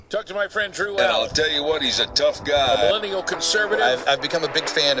Talk to my friend Drew And Allen. I'll tell you what, he's a tough A guy. millennial conservative. I've become a big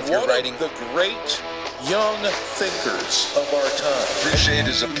fan of your One writing. of the great young thinkers of our time. Appreciate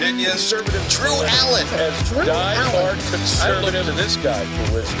his opinions. Conservative Drew Allen. as die-hard conservative. I look to this guy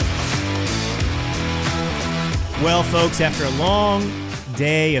for wisdom. Well, folks, after a long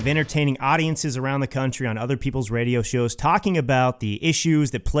day of entertaining audiences around the country on other people's radio shows, talking about the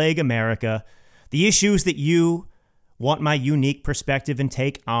issues that plague America, the issues that you want my unique perspective and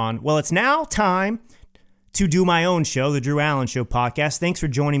take on, well, it's now time to do my own show, the Drew Allen Show podcast. Thanks for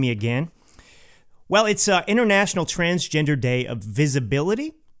joining me again. Well, it's International Transgender Day of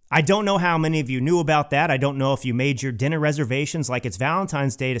Visibility. I don't know how many of you knew about that. I don't know if you made your dinner reservations like it's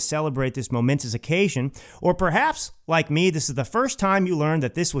Valentine's Day to celebrate this momentous occasion, or perhaps, like me, this is the first time you learned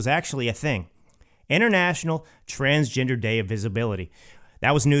that this was actually a thing. International Transgender Day of Visibility.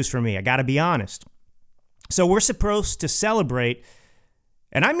 That was news for me, I gotta be honest. So we're supposed to celebrate,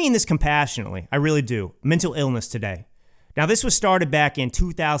 and I mean this compassionately, I really do, mental illness today. Now, this was started back in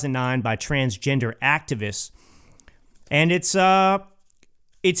 2009 by transgender activists, and it's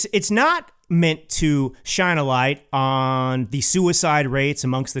not meant to shine a light on the suicide rates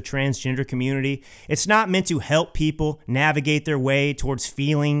amongst the transgender community. It's not meant to help people navigate their way towards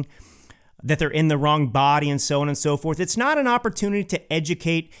feeling that they're in the wrong body and so on and so forth. It's not an opportunity to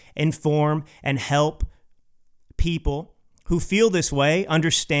educate, inform, and help people who feel this way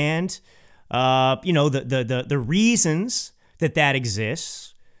understand, the reasons that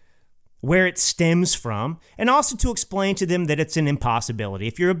exists, where it stems from, and also to explain to them that it's an impossibility.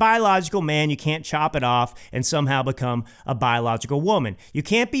 If you're a biological man, you can't chop it off and somehow become a biological woman. You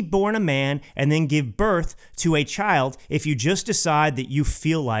can't be born a man and then give birth to a child if you just decide that you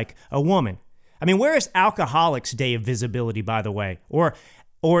feel like a woman. I mean, where is Alcoholics Day of Visibility, by the way? Or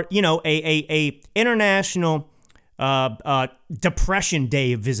a international Depression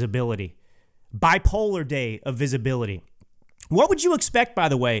Day of Visibility, Bipolar Day of Visibility. What would you expect, by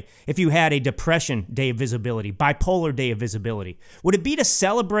the way, if you had a Depression Day of Visibility, Bipolar Day of Visibility? Would it be to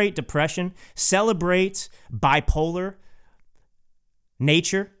celebrate depression, celebrate bipolar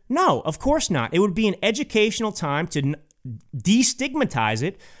nature? No, of course not. It would be an educational time to destigmatize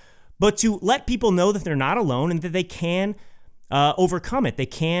it, but to let people know that they're not alone and that they can overcome it. They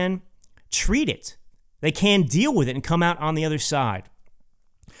can treat it. They can deal with it and come out on the other side.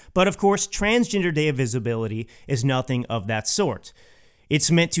 But of course, Transgender Day of Visibility is nothing of that sort.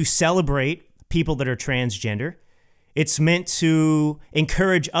 It's meant to celebrate people that are transgender. It's meant to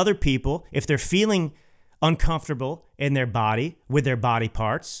encourage other people, if they're feeling uncomfortable in their body, with their body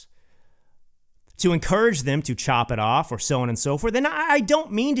parts, to encourage them to chop it off or so on and so forth. And I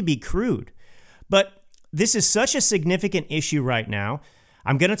don't mean to be crude, but this is such a significant issue right now.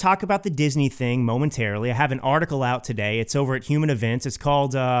 I'm going to talk about the Disney thing momentarily. I have an article out today. It's over at Human Events. It's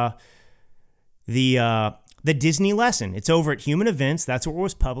called the Disney Lesson. It's over at Human Events. That's where it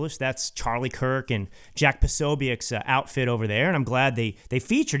was published. That's Charlie Kirk and Jack Posobiec's outfit over there, and I'm glad they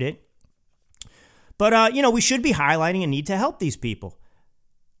featured it. But we should be highlighting a need to help these people.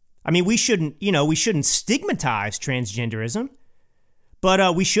 I mean, we shouldn't stigmatize transgenderism,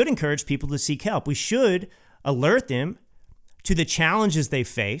 but we should encourage people to seek help. We should alert them to the challenges they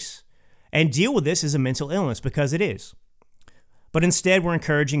face and deal with this as a mental illness, because it is. But instead, we're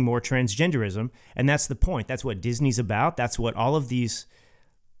encouraging more transgenderism, and that's the point. That's what Disney's about. That's what all of these,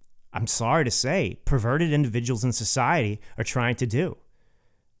 I'm sorry to say, perverted individuals in society are trying to do.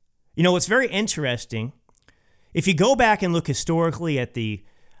 You know, it's very interesting. If you go back and look historically at the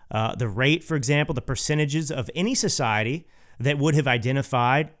rate, for example, the percentages of any society that would have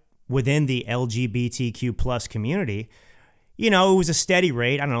identified within the LGBTQ plus community, it was a steady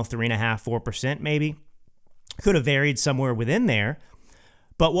rate. I don't know, 3.5%, 4% maybe. Could have varied somewhere within there.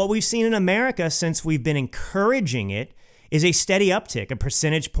 But what we've seen in America since we've been encouraging it is a steady uptick, a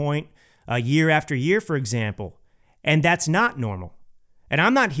percentage point year after year, for example. And that's not normal. And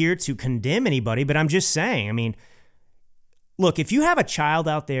I'm not here to condemn anybody, but I'm just saying, I mean, look, if you have a child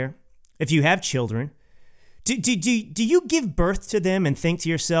out there, if you have children, do you give birth to them and think to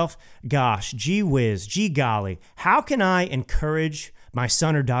yourself, gosh, gee whiz, gee golly, how can I encourage my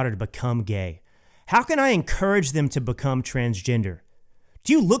son or daughter to become gay? How can I encourage them to become transgender?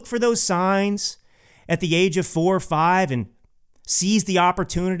 Do you look for those signs at the age of 4 or 5 and seize the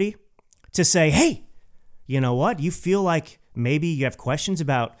opportunity to say, hey, you know what? You feel like maybe you have questions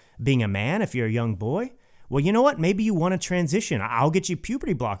about being a man if you're a young boy? Well, you know what? Maybe you want to transition. I'll get you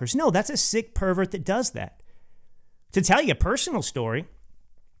puberty blockers. No, that's a sick pervert that does that. To tell you a personal story,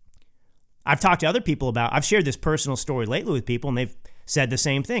 I've talked to other people I've shared this personal story lately with people, and they've said the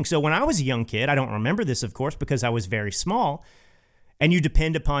same thing. So when I was a young kid, I don't remember this, of course, because I was very small, and you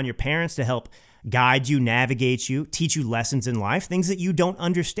depend upon your parents to help guide you, navigate you, teach you lessons in life, things that you don't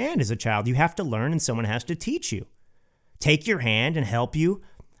understand as a child. You have to learn and someone has to teach you. Take your hand and help you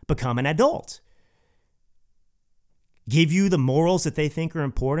become an adult. Give you the morals that they think are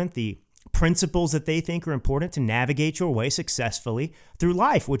important, the principles that they think are important to navigate your way successfully through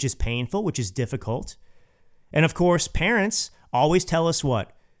life, which is painful, which is difficult. And of course, parents always tell us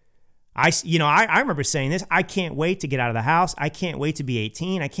what? I remember saying this, I can't wait to get out of the house. I can't wait to be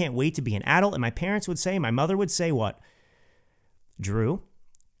 18. I can't wait to be an adult. And my parents would say, my mother would say what? Drew,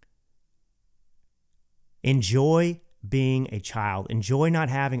 enjoy being a child. Enjoy not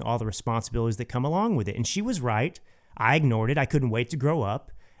having all the responsibilities that come along with it. And she was right. I ignored it. I couldn't wait to grow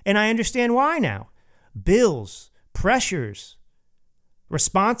up. And I understand why now. Bills, pressures,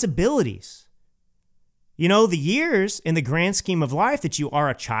 responsibilities. You know, the years in the grand scheme of life that you are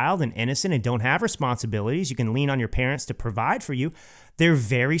a child and innocent and don't have responsibilities, you can lean on your parents to provide for you, they're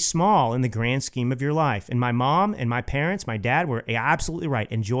very small in the grand scheme of your life. And my mom and my parents, my dad were absolutely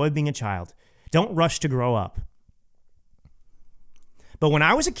right. Enjoy being a child. Don't rush to grow up. But when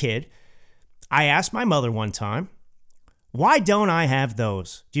I was a kid, I asked my mother one time, why don't I have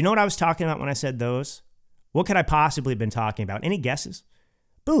those? Do you know what I was talking about when I said those? What could I possibly have been talking about? Any guesses?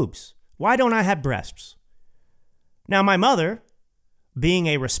 Boobs. Why don't I have breasts? Now, my mother, being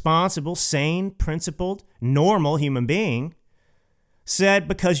a responsible, sane, principled, normal human being, said,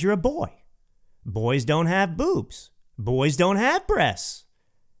 because you're a boy. Boys don't have boobs. Boys don't have breasts.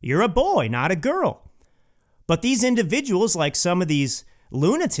 You're a boy, not a girl. But these individuals, like some of these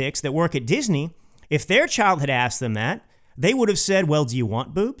lunatics that work at Disney, if their child had asked them that, they would have said, well, do you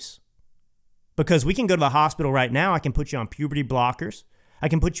want boobs? Because we can go to the hospital right now. I can put you on puberty blockers. I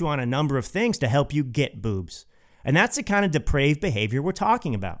can put you on a number of things to help you get boobs. And that's the kind of depraved behavior we're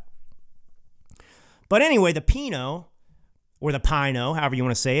talking about. But anyway, the Pino, or the Pino, however you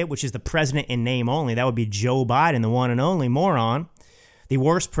want to say it, which is the president in name only, that would be Joe Biden, the one and only moron, the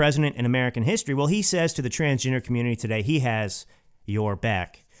worst president in American history. Well, he says to the transgender community today, he has your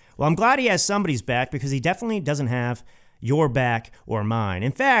back. Well, I'm glad he has somebody's back because he definitely doesn't have your back or mine.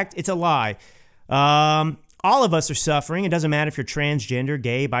 In fact, it's a lie. All of us are suffering. It doesn't matter if you're transgender,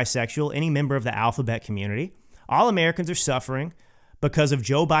 gay, bisexual, any member of the alphabet community. All Americans are suffering because of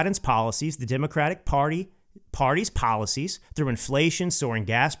Joe Biden's policies, the Democratic Party's policies, through inflation, soaring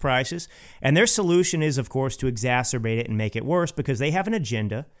gas prices. And their solution is, of course, to exacerbate it and make it worse because they have an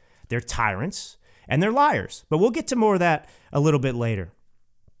agenda. They're tyrants and they're liars. But we'll get to more of that a little bit later.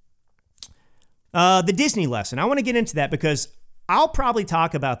 The Disney lesson. I want to get into that because I'll probably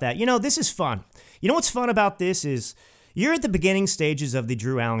talk about that. You know, this is fun. You know what's fun about this is you're at the beginning stages of the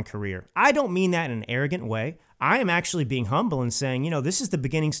Drew Allen career. I don't mean that in an arrogant way. I am actually being humble and saying, you know, this is the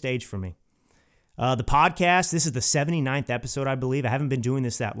beginning stage for me. The podcast, this is the 79th episode, I believe. I haven't been doing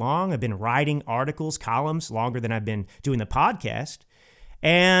this that long. I've been writing articles, columns longer than I've been doing the podcast.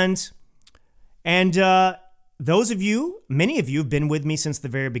 And those of you, many of you have been with me since the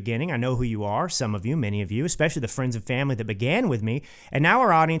very beginning. I know who you are, some of you, many of you, especially the friends and family that began with me. And now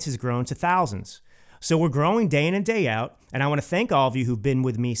our audience has grown to thousands. So we're growing day in and day out, and I want to thank all of you who've been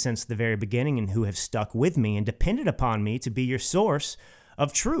with me since the very beginning and who have stuck with me and depended upon me to be your source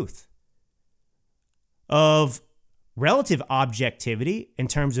of truth, of relative objectivity in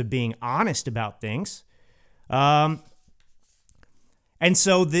terms of being honest about things. And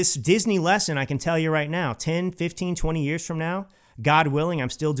so this Disney lesson, I can tell you right now, 10, 15, 20 years from now, God willing,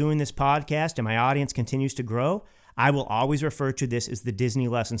 I'm still doing this podcast and my audience continues to grow. I will always refer to this as the Disney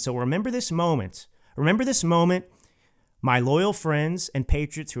lesson. So remember this moment. Remember this moment, my loyal friends and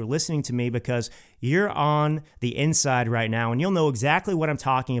patriots who are listening to me, because you're on the inside right now and you'll know exactly what I'm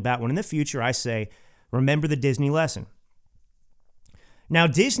talking about when in the future I say, remember the Disney lesson. Now,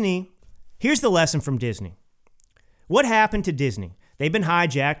 Disney, here's the lesson from Disney. What happened to Disney? They've been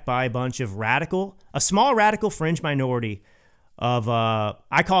hijacked by a bunch of a small radical fringe minority of,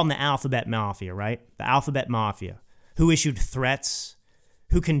 I call them the Alphabet Mafia, right? The Alphabet Mafia, who issued threats,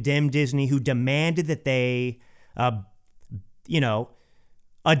 who condemned Disney, who demanded that they,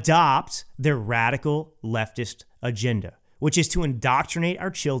 adopt their radical leftist agenda, which is to indoctrinate our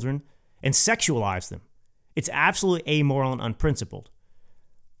children and sexualize them. It's absolutely amoral and unprincipled.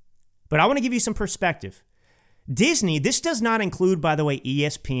 But I want to give you some perspective. Disney, this does not include, by the way,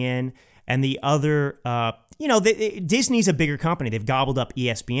 ESPN and the other, Disney's a bigger company. They've gobbled up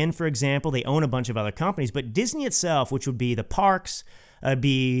ESPN, for example. They own a bunch of other companies. But Disney itself, which would be the parks,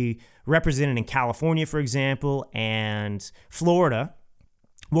 be represented in California, for example, and Florida,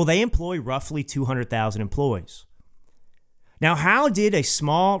 well, they employ roughly 200,000 employees. Now, how did a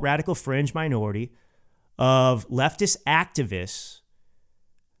small radical fringe minority of leftist activists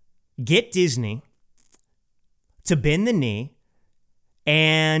get Disney to bend the knee,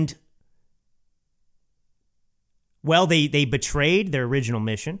 and, well, they betrayed their original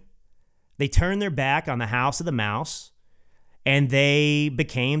mission. They turned their back on the House of the Mouse, and they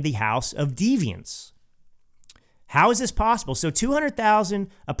became the House of Deviants. How is this possible? So 200,000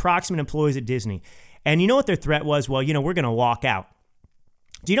 approximate employees at Disney. And you know what their threat was? Well, we're going to walk out.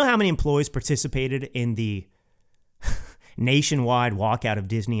 Do you know how many employees participated in the nationwide walkout of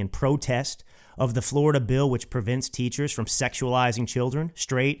Disney in protest of the Florida bill which prevents teachers from sexualizing children,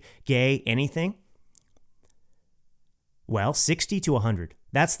 straight, gay, anything? Well, 60 to 100.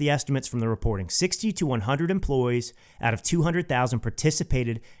 That's the estimates from the reporting. 60 to 100 employees out of 200,000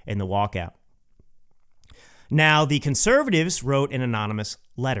 participated in the walkout. Now, the conservatives wrote an anonymous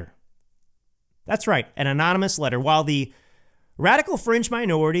letter. That's right, an anonymous letter. While the radical fringe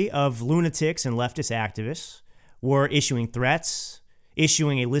minority of lunatics and leftist activists were issuing threats,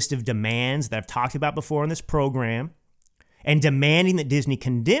 issuing a list of demands that I've talked about before in this program, and demanding that Disney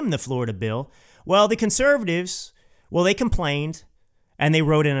condemn the Florida bill, well, the conservatives, they complained, and they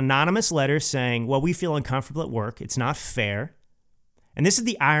wrote an anonymous letter saying, well, we feel uncomfortable at work. It's not fair. And this is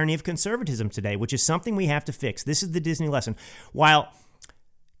the irony of conservatism today, which is something we have to fix. This is the Disney lesson. While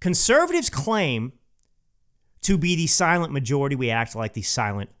conservatives claim to be the silent majority, we act like the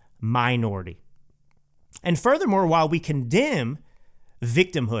silent minority. And furthermore, while we condemn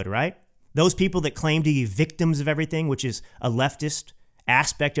victimhood, right? Those people that claim to be victims of everything, which is a leftist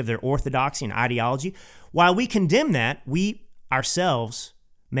aspect of their orthodoxy and ideology, while we condemn that, we ourselves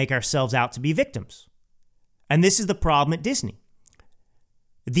make ourselves out to be victims. And this is the problem at Disney.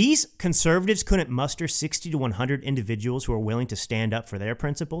 These conservatives couldn't muster 60 to 100 individuals who are willing to stand up for their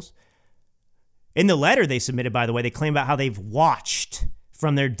principles. In the letter they submitted, by the way, they claim about how they've watched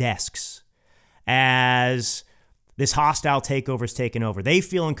from their desks as this hostile takeover is taken over. They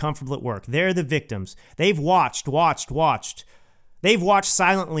feel uncomfortable at work. They're the victims. They've watched. They've watched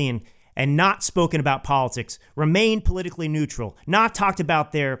silently and not spoken about politics, remained politically neutral, not talked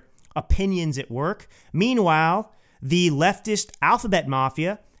about their opinions at work. Meanwhile, the leftist alphabet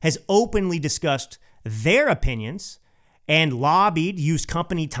mafia has openly discussed their opinions and lobbied, used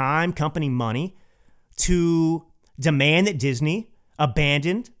company time, company money to demand that Disney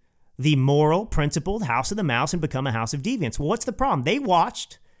abandon the moral, principled House of the Mouse and become a House of Deviants. Well, what's the problem? They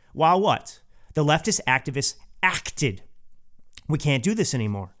watched while what? The leftist activists acted. We can't do this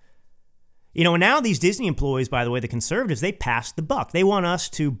anymore. And now these Disney employees, by the way, the conservatives, they passed the buck. They want us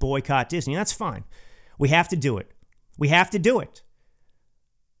to boycott Disney. That's fine. We have to do it. We have to do it.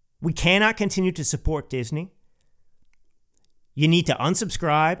 We cannot continue to support Disney. You need to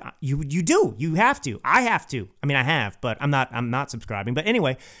unsubscribe. You do. You have to. I have to. I have, but I'm not subscribing. But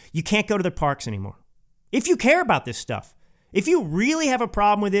anyway, you can't go to their parks anymore. If you care about this stuff, if you really have a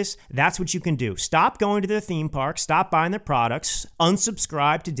problem with this, that's what you can do. Stop going to their theme parks, stop buying their products,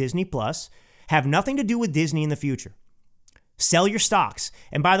 unsubscribe to Disney Plus, have nothing to do with Disney in the future. Sell your stocks.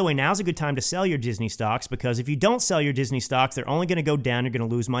 And by the way, now's a good time to sell your Disney stocks, because if you don't sell your Disney stocks, they're only going to go down. You're going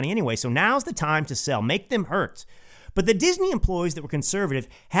to lose money anyway. So now's the time to sell. Make them hurt. But the Disney employees that were conservative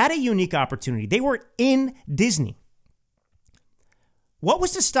had a unique opportunity. They were in Disney. What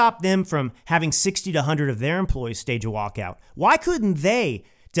was to stop them from having 60 to 100 of their employees stage a walkout? Why couldn't they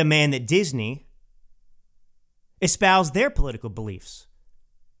demand that Disney espouse their political beliefs?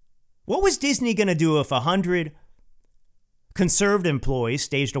 What was Disney going to do if 100 conservative employees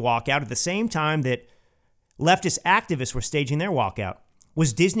staged a walkout at the same time that leftist activists were staging their walkout?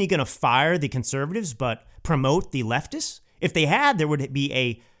 Was Disney going to fire the conservatives but promote the leftists? If they had, there would be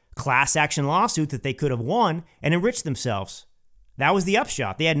a class action lawsuit that they could have won and enriched themselves. That was the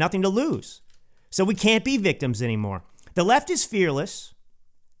upshot. They had nothing to lose. So we can't be victims anymore. The left is fearless,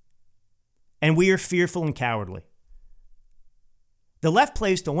 and we are fearful and cowardly. The left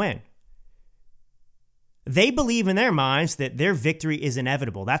plays to win. They believe in their minds that their victory is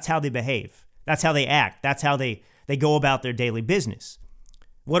inevitable. That's how they behave. That's how they act. That's how they go about their daily business.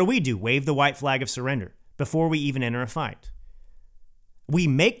 What do? Wave the white flag of surrender before we even enter a fight. We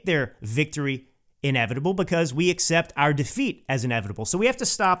make their victory inevitable because we accept our defeat as inevitable. So we have to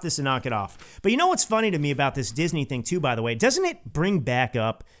stop this and knock it off. But you know what's funny to me about this Disney thing too, by the way? Doesn't it bring back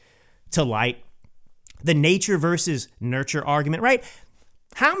up to light the nature versus nurture argument, right?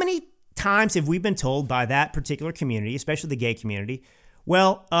 How many times have we been told by that particular community, especially the gay community,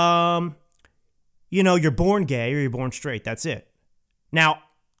 well, you're born gay or you're born straight. That's it. Now,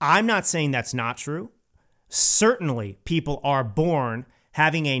 I'm not saying that's not true. Certainly, people are born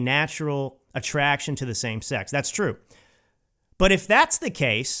having a natural attraction to the same sex. That's true. But if that's the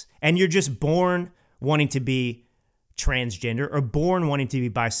case, and you're just born wanting to be transgender or born wanting to be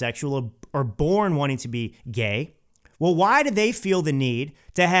bisexual or born wanting to be gay, well, why do they feel the need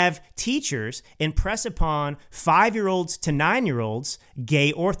to have teachers impress upon 5-year-olds to 9-year-olds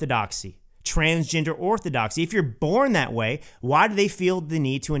gay orthodoxy, transgender orthodoxy? If you're born that way, why do they feel the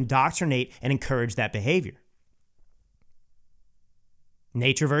need to indoctrinate and encourage that behavior?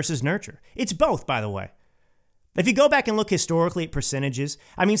 Nature versus nurture. It's both, by the way. If you go back and look historically at percentages,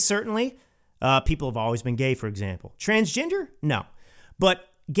 I mean, certainly people have always been gay, for example. Transgender? No. But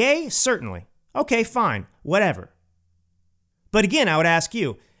gay? Certainly. Okay, fine. Whatever. But again, I would ask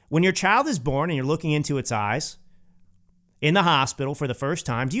you, when your child is born and you're looking into its eyes in the hospital for the first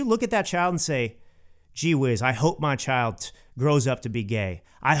time, do you look at that child and say, gee whiz, I hope my child grows up to be gay.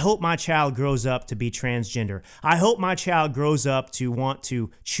 I hope my child grows up to be transgender. I hope my child grows up to want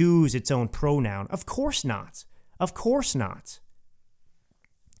to choose its own pronoun. Of course not. Of course not.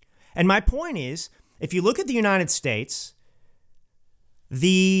 And my point is, if you look at the United States,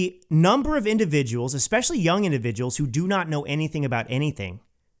 the number of individuals, especially young individuals who do not know anything about anything,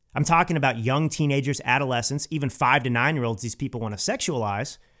 I'm talking about young teenagers, adolescents, even 5 to 9-year-olds these people want to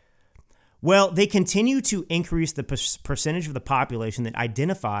sexualize, well, they continue to increase the percentage of the population that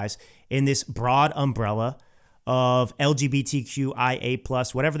identifies in this broad umbrella of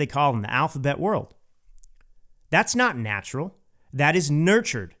LGBTQIA+, whatever they call them, the alphabet world. That's not natural. That is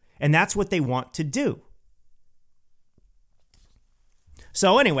nurtured, and that's what they want to do.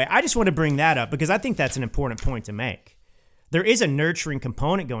 So anyway, I just want to bring that up because I think that's an important point to make. There is a nurturing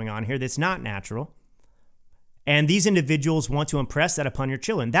component going on here that's not natural. And these individuals want to impress that upon your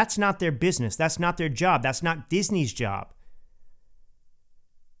children. That's not their business. That's not their job. That's not Disney's job.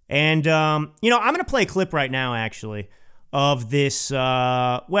 And, I'm going to play a clip right now, actually, of this,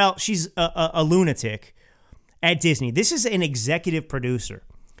 she's a lunatic at Disney. This is an executive producer.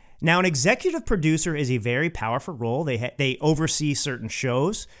 Now, an executive producer is a very powerful role. They oversee certain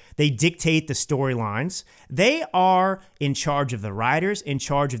shows. They dictate the storylines. They are in charge of the writers, in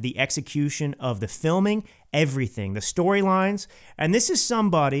charge of the execution of the filming, everything, the storylines. And this is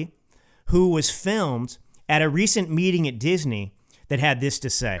somebody who was filmed at a recent meeting at Disney that had this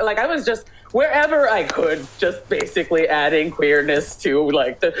to say. Like, I was just, wherever I could, just basically adding queerness to,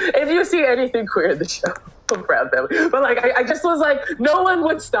 if you see anything queer in the show, I'm proud of them. But, I just was like, no one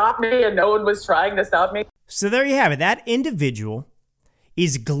would stop me, and no one was trying to stop me. So there you have it. That individual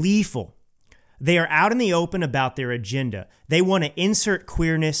is gleeful. They are out in the open about their agenda. They want to insert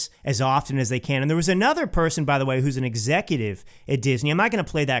queerness as often as they can. And there was another person, by the way, who's an executive at Disney. I'm not going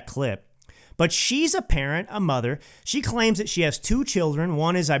to play that clip. But she's a parent, a mother. She claims that she has 2 children.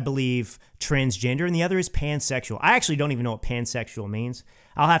 One is, I believe, transgender, and the other is pansexual. I actually don't even know what pansexual means.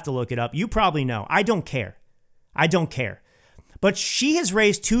 I'll have to look it up. You probably know. I don't care. I don't care. But she has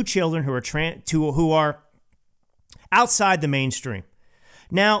raised 2 children who are outside the mainstream.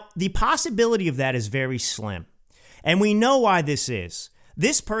 Now, the possibility of that is very slim. And we know why this is.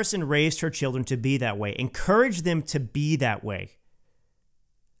 This person raised her children to be that way, encouraged them to be that way.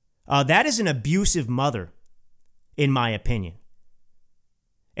 That is an abusive mother, in my opinion.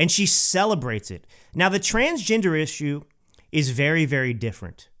 And she celebrates it. Now, the transgender issue is very, very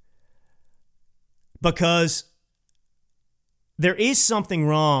different. Because there is something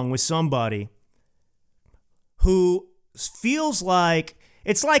wrong with somebody who feels like,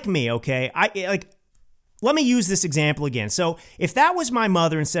 it's like me, okay? Let me use this example again. So if that was my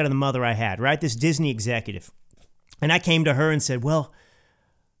mother instead of the mother I had, right? This Disney executive. And I came to her and said, well,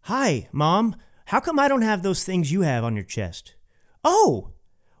 hi, Mom, how come I don't have those things you have on your chest? Oh,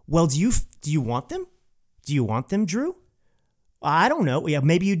 well, do you want them? Do you want them, Drew? I don't know. Yeah,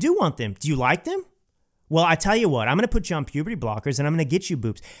 maybe you do want them. Do you like them? Well, I tell you what, I'm going to put you on puberty blockers and I'm going to get you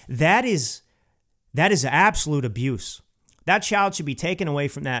boobs. That is absolute abuse. That child should be taken away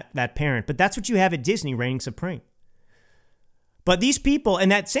from that parent. But that's what you have at Disney reigning supreme. But these people,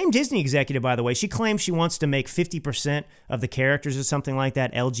 and that same Disney executive, by the way, she claims she wants to make 50% of the characters or something like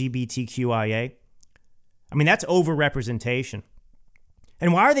that LGBTQIA. I mean, that's overrepresentation.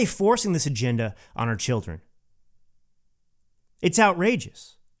 And why are they forcing this agenda on our children? It's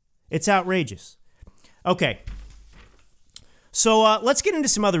outrageous. It's outrageous. Okay. So let's get into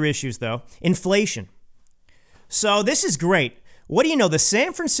some other issues, though. Inflation. So this is great. What do you know? The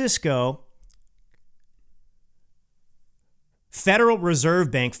San Francisco Federal Reserve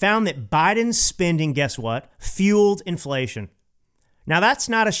Bank found that Biden's spending, guess what, fueled inflation. Now, that's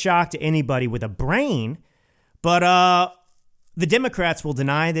not a shock to anybody with a brain, but the Democrats will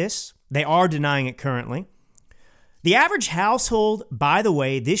deny this. They are denying it currently. The average household, by the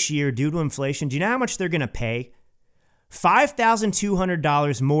way, this year, due to inflation, do you know how much they're going to pay?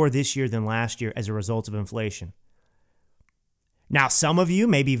 $5,200 more this year than last year as a result of inflation. Now, some of you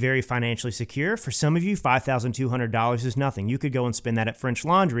may be very financially secure. For some of you, $5,200 is nothing. You could go and spend that at French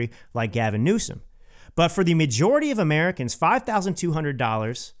Laundry like Gavin Newsom. But for the majority of Americans,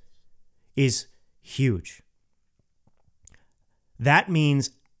 $5,200 is huge. That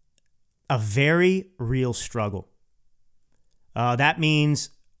means a very real struggle. That means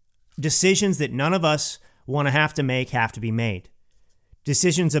decisions that none of us want to have to be made.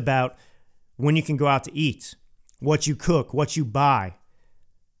 Decisions about when you can go out to eat, what you cook, what you buy.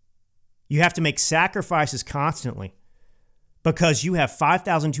 You have to make sacrifices constantly because you have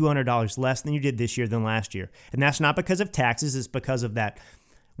 $5,200 less than you did this year than last year. And that's not because of taxes, it's because of that,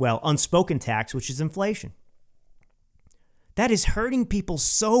 unspoken tax, which is inflation. That is hurting people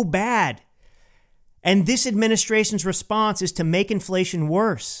so bad. And this administration's response is to make inflation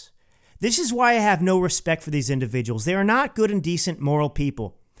worse. This is why I have no respect for these individuals. They are not good and decent moral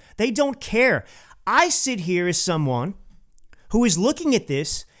people. They don't care. I sit here as someone who is looking at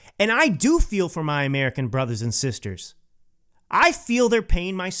this, and I do feel for my American brothers and sisters. I feel their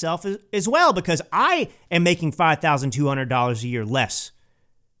pain myself as well because I am making $5,200 a year less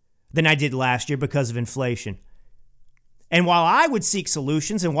than I did last year because of inflation. And while I would seek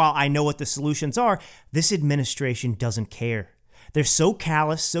solutions, and while I know what the solutions are, this administration doesn't care. They're so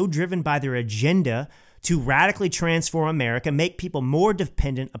callous, so driven by their agenda to radically transform America, make people more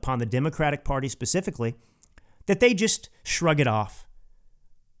dependent upon the Democratic Party specifically, that they just shrug it off.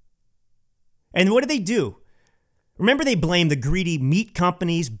 And what do? Remember, they blame the greedy meat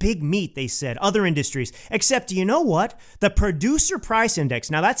companies, big meat, they said, other industries. Except, you know what? The producer price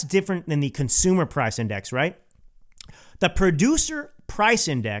index, now that's different than the consumer price index, right? The producer price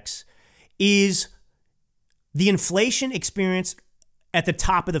index is the inflation experienced at the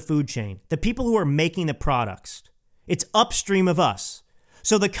top of the food chain, the people who are making the products. It's upstream of us.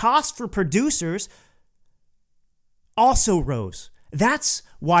 So the cost for producers also rose. That's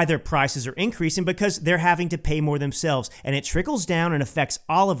why their prices are increasing, because they're having to pay more themselves, and it trickles down and affects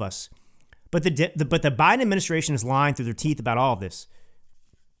all of us. But the Biden administration is lying through their teeth about all of this.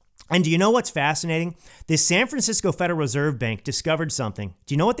 And do you know what's fascinating? The San Francisco Federal Reserve Bank discovered something.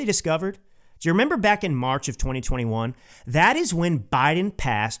 Do you know what they discovered? Do you remember back in March of 2021? That is when Biden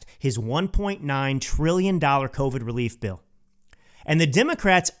passed his $1.9 trillion COVID relief bill. And the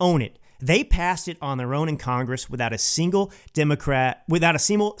Democrats own it. They passed it on their own in Congress without a single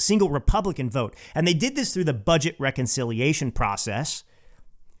single Republican vote. And they did this through the budget reconciliation process.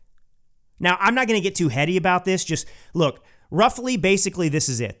 Now, I'm not going to get too heady about this. Just look, roughly, basically, this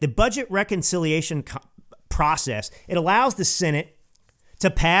is it. The budget reconciliation process, it allows the Senate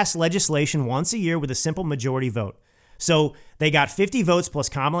to pass legislation once a year with a simple majority vote. So they got 50 votes plus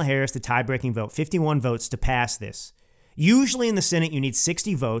Kamala Harris, the tie-breaking vote, 51 votes to pass this. Usually in the Senate, you need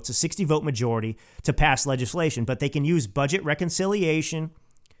 60 votes, a 60-vote majority to pass legislation, but they can use budget reconciliation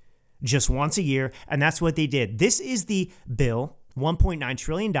just once a year, and that's what they did. This is the bill, $1.9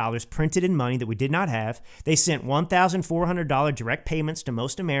 trillion printed in money that we did not have. They sent $1,400 direct payments to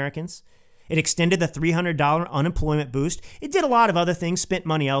most Americans. It extended the $300 unemployment boost. It did a lot of other things, spent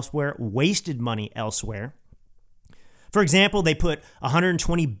money elsewhere, wasted money elsewhere. For example, they put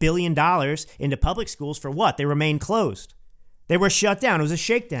 $120 billion into public schools for what? They remained closed. They were shut down. It was a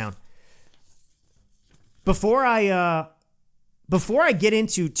shakedown. Before I get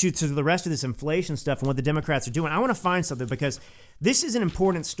into the rest of this inflation stuff and what the Democrats are doing, I want to find something because this is an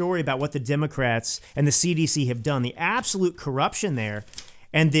important story about what the Democrats and the CDC have done, the absolute corruption there,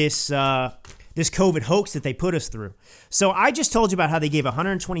 and this COVID hoax that they put us through. So I just told you about how they gave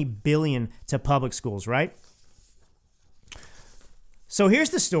 $120 billion to public schools, right? So here's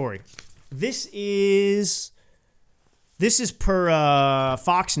the story. This is per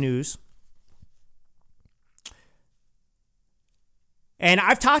Fox News. And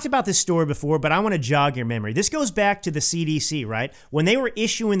I've talked about this story before, but I want to jog your memory. This goes back to the CDC, right? When they were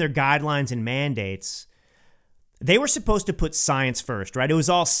issuing their guidelines and mandates, they were supposed to put science first, right? It was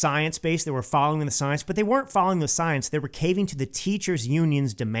all science-based. They were following the science, but they weren't following the science. They were caving to the teachers'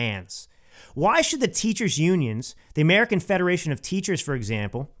 unions' demands. Why should the teachers' unions, the American Federation of Teachers, for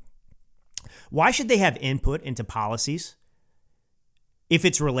example, why should they have input into policies if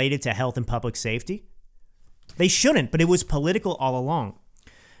it's related to health and public safety? They shouldn't, but it was political all along.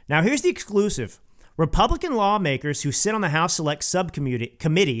 Now, here's the exclusive. Republican lawmakers who sit on the House Select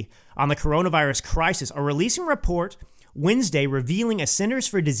Subcommittee on the coronavirus crisis are releasing a report Wednesday revealing a Centers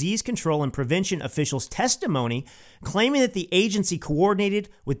for Disease Control and Prevention official's testimony claiming that the agency coordinated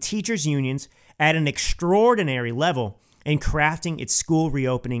with teachers' unions at an extraordinary level in crafting its school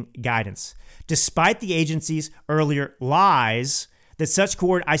reopening guidance. Despite the agency's earlier lies, that such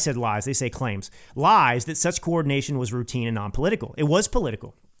I said lies, they say claims. Lies that such coordination was routine and non-political. It was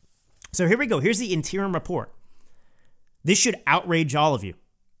political. So here we go. Here's the interim report. This should outrage all of you.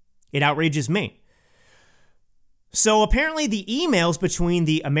 It outrages me. So apparently the emails between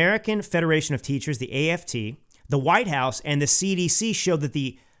the American Federation of Teachers, the AFT, the White House, and the CDC show that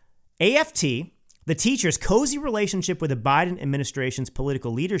the AFT, the teachers' cozy relationship with the Biden administration's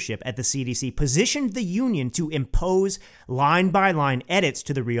political leadership at the CDC, positioned the union to impose line-by-line edits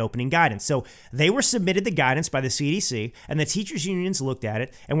to the reopening guidance. So they were submitted the guidance by the CDC, and the teachers' unions looked at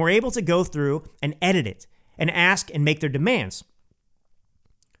it and were able to go through and edit it and ask and make their demands.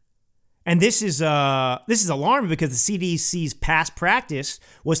 And this is alarming because the CDC's past practice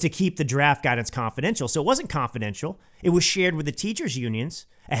was to keep the draft guidance confidential. So it wasn't confidential. It was shared with the teachers' unions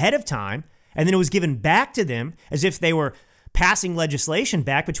ahead of time, and then it was given back to them as if they were passing legislation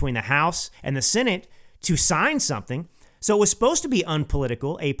back between the House and the Senate to sign something. So it was supposed to be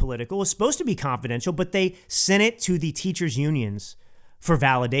unpolitical, apolitical. It was supposed to be confidential, but they sent it to the teachers' unions for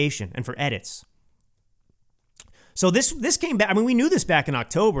validation and for edits. So this came back. I mean, we knew this back in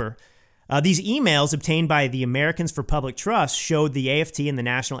October. These emails obtained by the Americans for Public Trust showed the AFT and the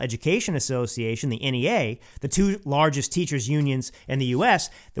National Education Association, the NEA, the two largest teachers' unions in the U.S.,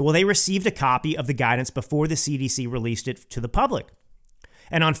 that, they received a copy of the guidance before the CDC released it to the public.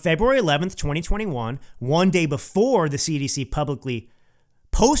 And on February 11th, 2021, one day before the CDC publicly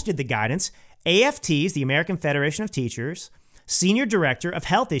posted the guidance, AFT's, the American Federation of Teachers, Senior Director of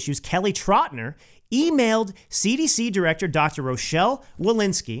Health Issues, Kelly Trotner, emailed CDC Director Dr. Rochelle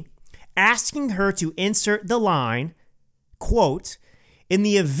Walensky, asking her to insert the line, quote, in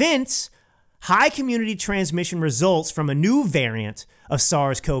the event high community transmission results from a new variant of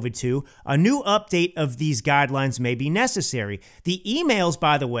SARS-CoV-2, a new update of these guidelines may be necessary. The emails,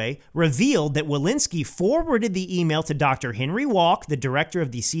 by the way, revealed that Walensky forwarded the email to Dr. Henry Walk, the director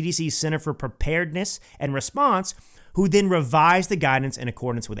of the CDC Center for Preparedness and Response, who then revised the guidance in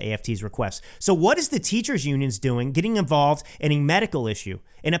accordance with AFT's request. So what is the teachers' unions doing getting involved in a medical issue,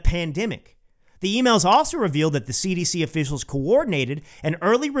 in a pandemic? The emails also revealed that the CDC officials coordinated an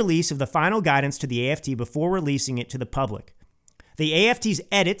early release of the final guidance to the AFT before releasing it to the public. The AFT's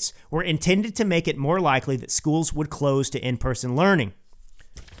edits were intended to make it more likely that schools would close to in-person learning.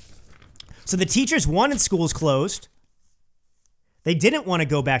 So the teachers wanted schools closed. They didn't want to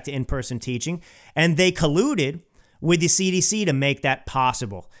go back to in-person teaching, and they colluded with the CDC to make that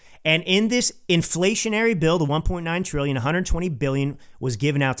possible. And in this inflationary bill, the $1.9 trillion, $120 billion was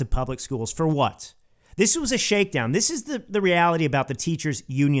given out to public schools. For what? This was a shakedown. This is the reality about the teachers'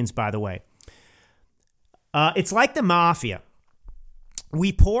 unions, by the way. It's like the mafia.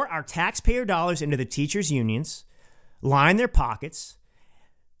 We pour our taxpayer dollars into the teachers' unions, line their pockets,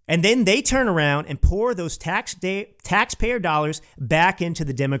 and then they turn around and pour those taxpayer dollars back into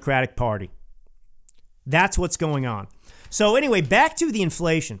the Democratic Party. That's what's going on. So anyway, back to the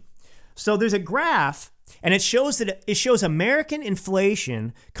inflation. So there's a graph, and it shows American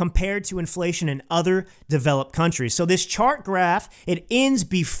inflation compared to inflation in other developed countries. So this chart graph, it ends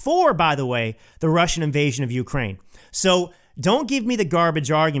before, by the way, the Russian invasion of Ukraine. So don't give me the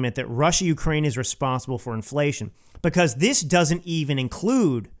garbage argument that Russia-Ukraine is responsible for inflation, because this doesn't even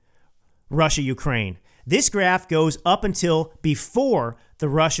include Russia-Ukraine. This graph goes up until before the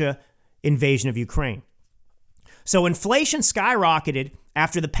Russia invasion of Ukraine. So inflation skyrocketed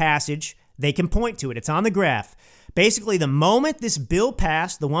after the passage. They can point to it. It's on the graph. Basically, the moment this bill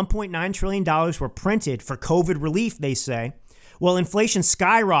passed, the $1.9 trillion were printed for COVID relief, they say, well, inflation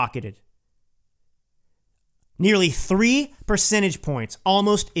skyrocketed. Nearly 3 percentage points,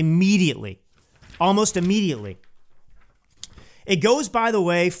 almost immediately. Almost immediately. It goes, by the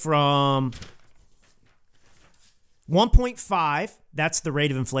way, from 1.5, that's the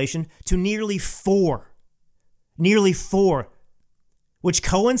rate of inflation, to nearly 4. Nearly 4, which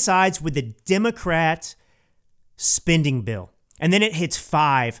coincides with the Democrat spending bill. And then it hits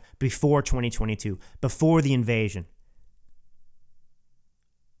 5 before 2022, before the invasion.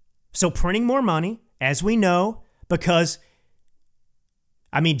 So printing more money, as we know, because,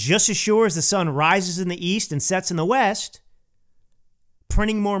 just as sure as the sun rises in the east and sets in the west,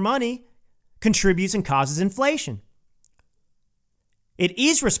 printing more money contributes and causes inflation. It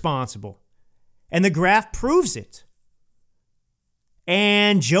is responsible. And the graph proves it.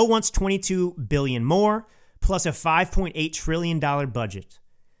 And Joe wants $22 billion more, plus a $5.8 trillion budget.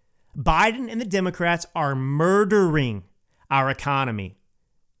 Biden and the Democrats are murdering our economy.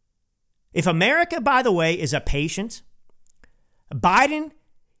 If America, by the way, is a patient, Biden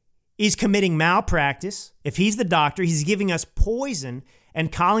is committing malpractice. If he's the doctor, he's giving us poison and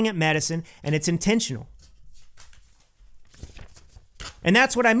calling it medicine, and it's intentional. And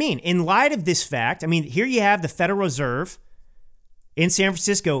that's what I mean. In light of this fact, I mean, here you have the Federal Reserve in San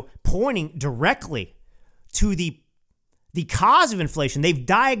Francisco pointing directly to the cause of inflation. They've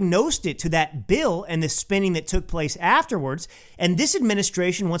diagnosed it to that bill and the spending that took place afterwards. And this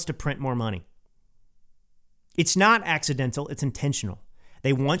administration wants to print more money. It's not accidental. It's intentional.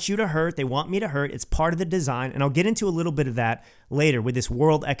 They want you to hurt. They want me to hurt. It's part of the design. And I'll get into a little bit of that later with this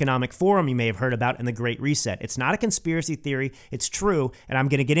World Economic Forum you may have heard about and the Great Reset. It's not a conspiracy theory. It's true. And I'm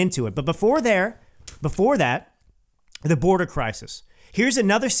going to get into it. But before that, the border crisis. Here's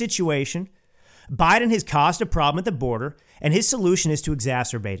another situation. Biden has caused a problem at the border, and his solution is to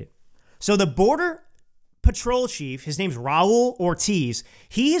exacerbate it. So the border patrol chief, his name's Raul Ortiz,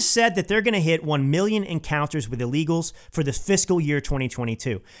 he has said that they're going to hit 1 million encounters with illegals for the fiscal year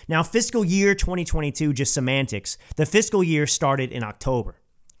 2022. Now, fiscal year 2022, just semantics. The fiscal year started in October.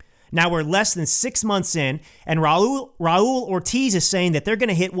 Now we're less than 6 months in, and Raul Ortiz is saying that they're going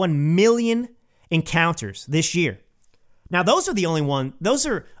to hit 1 million encounters this year. Now, those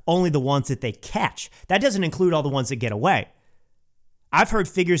are only the ones that they catch. That doesn't include all the ones that get away. I've heard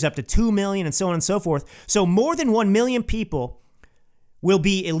figures up to 2 million and so on and so forth. So more than 1 million people will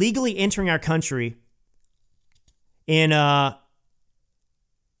be illegally entering our country in a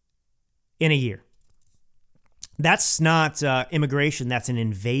year. That's not immigration. That's an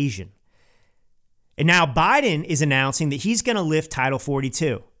invasion. And now Biden is announcing that he's going to lift Title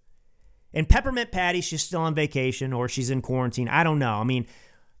 42. And Peppermint Patty, she's still on vacation or she's in quarantine. I don't know. I mean,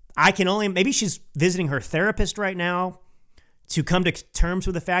 maybe she's visiting her therapist right now to come to terms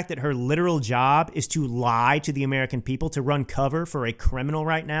with the fact that her literal job is to lie to the American people, to run cover for a criminal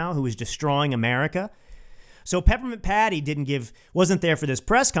right now who is destroying America. So Peppermint Patty wasn't there for this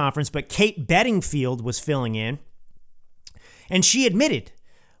press conference, but Kate Bedingfield was filling in. And she admitted,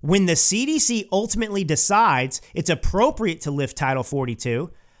 when the CDC ultimately decides it's appropriate to lift Title 42,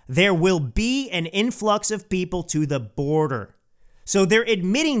 there will be an influx of people to the border. So they're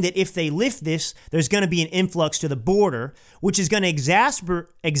admitting that if they lift this, there's going to be an influx to the border, which is going to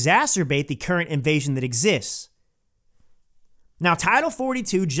exacerbate the current invasion that exists. Now, Title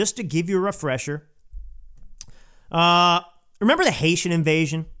 42, just to give you a refresher, remember the Haitian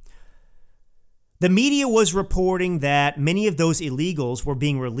invasion? The media was reporting that many of those illegals were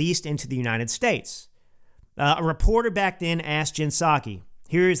being released into the United States. A reporter back then asked Jen Psaki,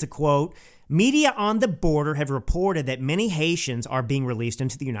 here is the quote, "Media on the border have reported that many Haitians are being released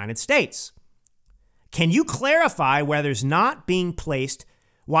into the United States. Can you clarify why they're not being placed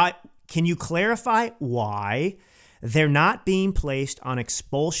on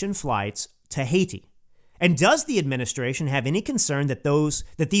expulsion flights to Haiti? And does the administration have any concern that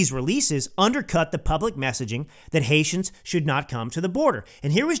these releases undercut the public messaging that Haitians should not come to the border?"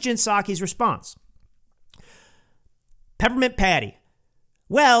 And here was Jen Psaki's response. Peppermint Patty,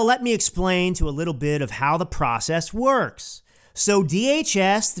 "Well, let me explain to a little bit of how the process works. So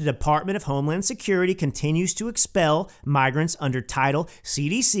DHS, the Department of Homeland Security, continues to expel migrants under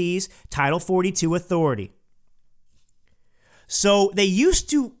CDC's Title 42 authority." So they used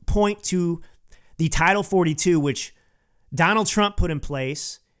to point to the Title 42, which Donald Trump put in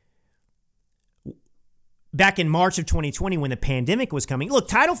place back in March of 2020 when the pandemic was coming. Look,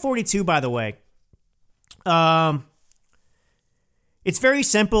 Title 42, by the way, it's very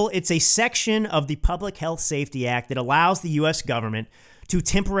simple. It's a section of the Public Health Safety Act that allows the U.S. government to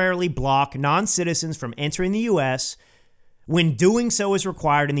temporarily block non-citizens from entering the U.S. when doing so is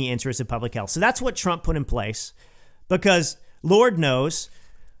required in the interest of public health. So that's what Trump put in place because, Lord knows,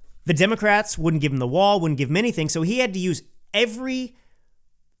 the Democrats wouldn't give him the wall, wouldn't give him anything, so he had to use every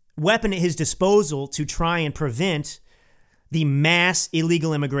weapon at his disposal to try and prevent the mass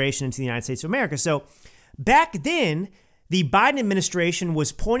illegal immigration into the United States of America. So back then, the Biden administration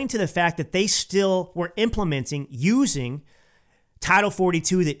was pointing to the fact that they still were using Title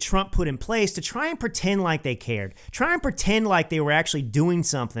 42 that Trump put in place to try and pretend like they cared, try and pretend like they were actually doing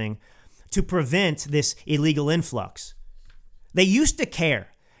something to prevent this illegal influx. They used to care.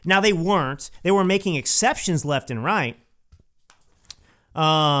 Now they weren't. They were making exceptions left and right.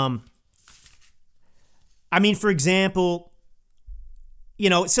 For example,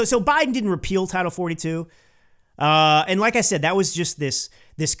 so Biden didn't repeal Title 42. And like I said, that was just this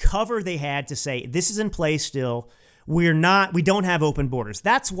cover they had to say, this is in place still. We don't have open borders.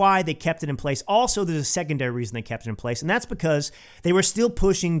 That's why they kept it in place. Also, there's a secondary reason they kept it in place, and that's because they were still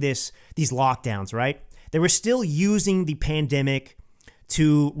pushing these lockdowns, right? They were still using the pandemic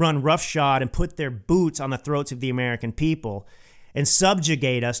to run roughshod and put their boots on the throats of the American people and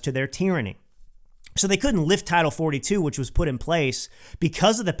subjugate us to their tyranny. So they couldn't lift Title 42, which was put in place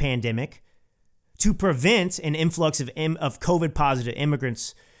because of the pandemic, to prevent an influx of COVID-positive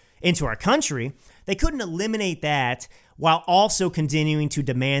immigrants into our country, they couldn't eliminate that while also continuing to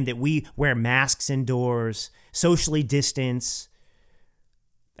demand that we wear masks indoors, socially distance,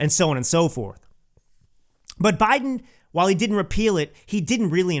 and so on and so forth. But Biden, while he didn't repeal it, he didn't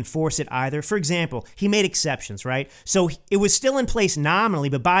really enforce it either. For example, he made exceptions, right? So it was still in place nominally,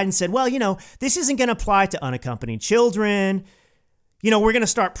 but Biden said, well, this isn't going to apply to unaccompanied children. We're going to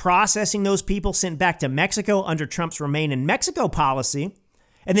start processing those people sent back to Mexico under Trump's Remain in Mexico policy.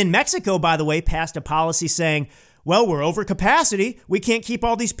 And then Mexico, by the way, passed a policy saying, well, we're over capacity. We can't keep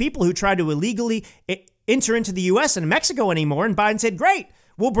all these people who try to illegally enter into the U.S. and Mexico anymore. And Biden said, great,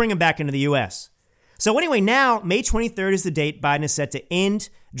 we'll bring them back into the U.S. So anyway, now May 23rd is the date Biden is set to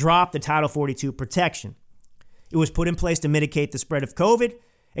drop the Title 42 protection. It was put in place to mitigate the spread of COVID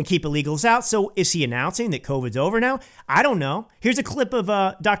and keep illegals out. So is he announcing that COVID's over now? I don't know. Here's a clip of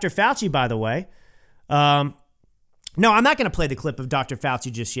Dr. Fauci, by the way. No, I'm not going to play the clip of Dr.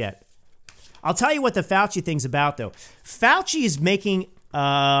 Fauci just yet. I'll tell you what the Fauci thing's about, though. Fauci is making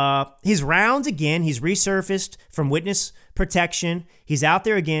his rounds again. He's resurfaced from witness protection. He's out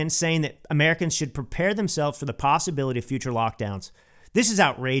there again saying that Americans should prepare themselves for the possibility of future lockdowns. This is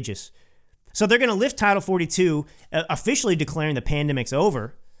outrageous. So they're going to lift Title 42, officially declaring the pandemic's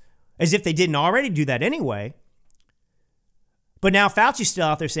over, as if they didn't already do that anyway. But now Fauci's still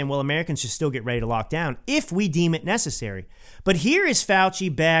out there saying, well, Americans should still get ready to lock down if we deem it necessary. But here is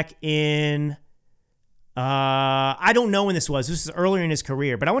Fauci back in, I don't know when this was. This is earlier in his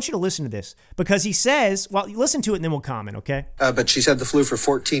career. But I want you to listen to this because he says, well, listen to it and then we'll comment, okay? But she's had the flu for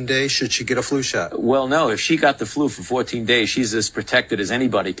 14 days. Should she get a flu shot? Well, no. If she got the flu for 14 days, she's as protected as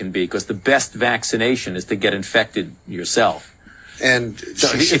anybody can be because the best vaccination is to get infected yourself. And so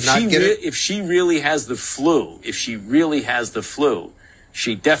she should not get it? If she really has the flu,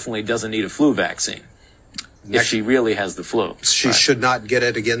 she definitely doesn't need a flu vaccine. If she really has the flu. She should not get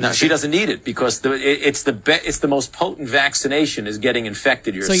it again? No, she doesn't need it because it's the most potent vaccination is getting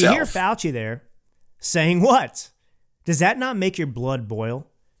infected yourself. So you hear Fauci there saying what? Does that not make your blood boil?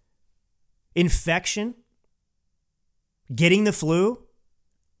 Infection, getting the flu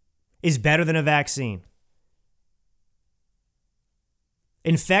is better than a vaccine.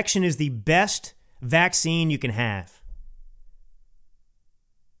 Infection is the best vaccine you can have.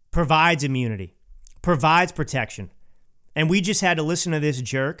 Provides immunity, provides protection. And we just had to listen to this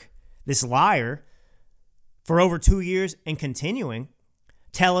jerk, this liar, for over 2 years and continuing,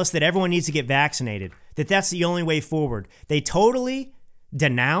 tell us that everyone needs to get vaccinated, that that's the only way forward. They totally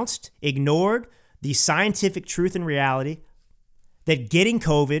denounced, ignored the scientific truth and reality that getting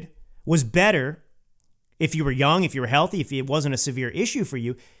COVID was better if you were young, if you were healthy, if it wasn't a severe issue for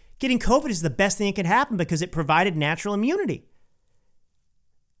you. Getting COVID is the best thing that could happen because it provided natural immunity.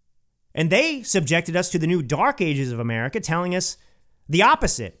 And they subjected us to the new dark ages of America, telling us the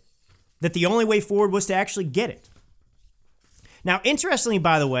opposite, that the only way forward was to actually get it. Now, interestingly,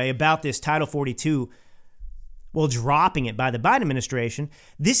 by the way, about this Title 42, well, dropping it by the Biden administration,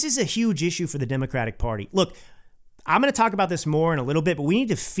 this is a huge issue for the Democratic Party. Look, I'm going to talk about this more in a little bit, but we need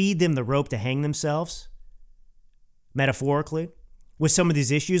to feed them the rope to hang themselves, metaphorically, with some of these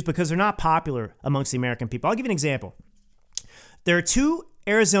issues because they're not popular amongst the American people. I'll give you an example. There are two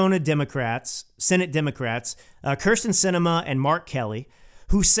Arizona Democrats, Senate Democrats, Kyrsten Sinema and Mark Kelly,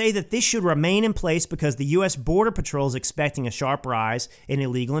 who say that this should remain in place because the U.S. Border Patrol is expecting a sharp rise in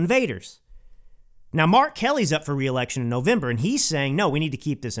illegal invaders. Now, Mark Kelly's up for re-election in November, and he's saying, no, we need to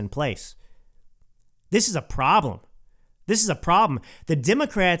keep this in place. This is a problem. This is a problem. The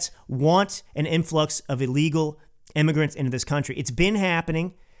Democrats want an influx of illegal immigrants into this country. It's been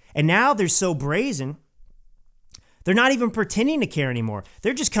happening, and now they're so brazen, they're not even pretending to care anymore.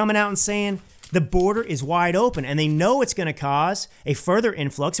 They're just coming out and saying the border is wide open, and they know it's going to cause a further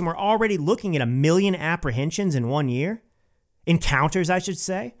influx, and we're already looking at 1 million apprehensions in 1 year. Encounters, I should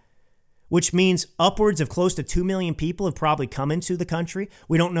say, which means upwards of close to 2 million people have probably come into the country.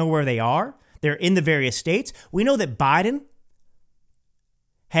 We don't know where they are. They're in the various states. We know that Biden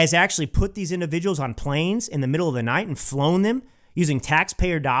has actually put these individuals on planes in the middle of the night and flown them using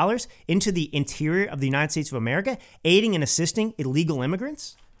taxpayer dollars into the interior of the United States of America, aiding and assisting illegal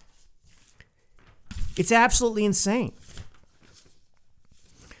immigrants. It's absolutely insane.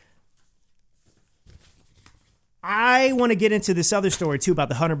 I want to get into this other story too about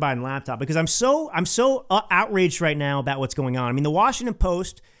the Hunter Biden laptop because I'm so outraged right now about what's going on. I mean, the Washington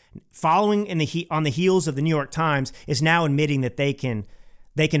Post, following on the heels of the New York Times, is now admitting that they can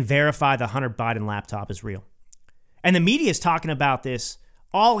verify the Hunter Biden laptop is real. And the media is talking about this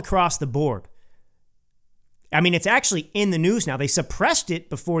all across the board. I mean, it's actually in the news now. They suppressed it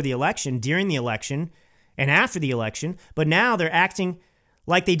before the election, during the election, and after the election, but now they're acting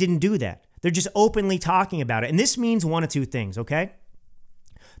like they didn't do that. They're just openly talking about it. And this means one of two things, okay?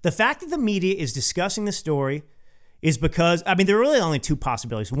 The fact that the media is discussing the story is because, I mean, there are really only two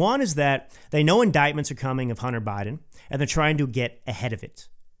possibilities. One is that they know indictments are coming of Hunter Biden, and they're trying to get ahead of it.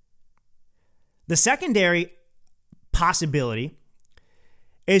 The secondary possibility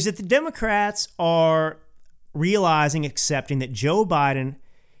is that the Democrats are realizing, accepting that Joe Biden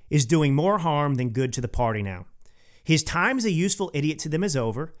is doing more harm than good to the party now. His time as a useful idiot to them is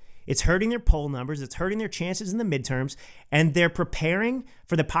over. It's hurting their poll numbers. It's hurting their chances in the midterms. And they're preparing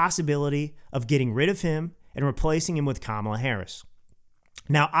for the possibility of getting rid of him and replacing him with Kamala Harris.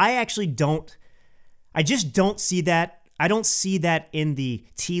 Now, I just don't see that. I don't see that in the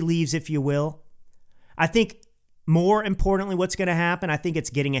tea leaves, if you will. I think more importantly, what's going to happen, I think it's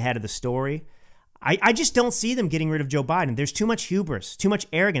getting ahead of the story. I just don't see them getting rid of Joe Biden. There's too much hubris, too much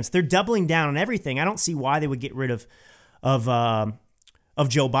arrogance. They're doubling down on everything. I don't see why they would get rid of Joe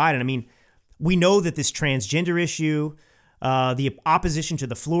Biden. I mean, we know that this transgender issue, the opposition to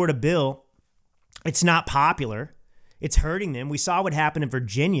the Florida bill, it's not popular. It's hurting them. We saw what happened in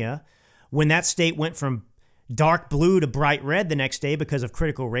Virginia when that state went from dark blue to bright red the next day because of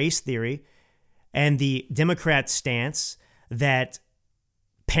critical race theory and the Democrat stance that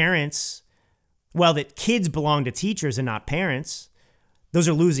that kids belong to teachers and not parents. Those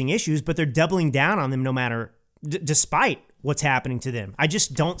are losing issues, but they're doubling down on them no matter, despite what's happening to them. I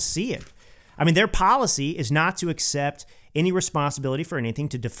just don't see it. I mean, their policy is not to accept any responsibility for anything,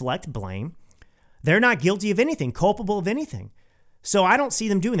 to deflect blame. They're not guilty of anything, culpable of anything. So I don't see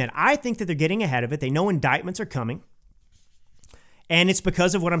them doing that. I think that they're getting ahead of it. They know indictments are coming. And it's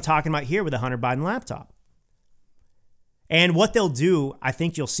because of what I'm talking about here with the Hunter Biden laptop. And what they'll do, I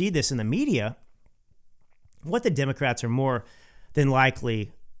think you'll see this in the media, what the Democrats are more than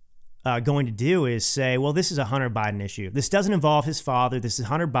likely going to do is say, well, this is a Hunter Biden issue. This doesn't involve his father. This is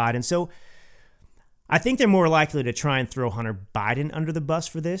Hunter Biden. So I think they're more likely to try and throw Hunter Biden under the bus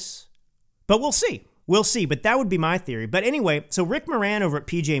for this. But we'll see. We'll see. But that would be my theory. But anyway, so Rick Moran over at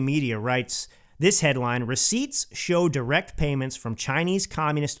PJ Media writes this headline: receipts show direct payments from Chinese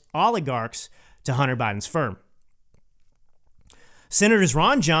communist oligarchs to Hunter Biden's firm. Senators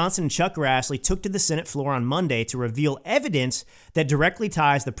Ron Johnson and Chuck Grassley took to the Senate floor on Monday to reveal evidence that directly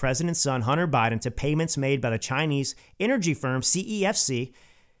ties the president's son, Hunter Biden, to payments made by the Chinese energy firm CEFC,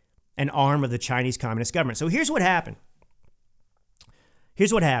 an arm of the Chinese Communist government. So here's what happened.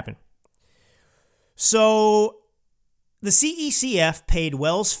 So the CECF paid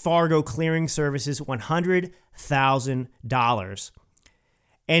Wells Fargo Clearing Services $100,000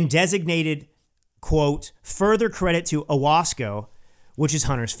 and designated, quote, further credit to Owasco, which is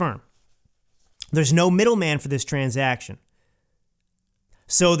Hunter's firm. There's no middleman for this transaction.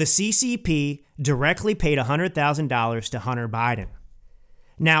 So the CCP directly paid $100,000 to Hunter Biden.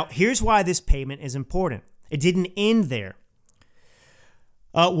 Now, here's why this payment is important. It didn't end there.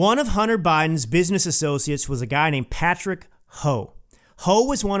 One of Hunter Biden's business associates was a guy named Patrick Ho. Ho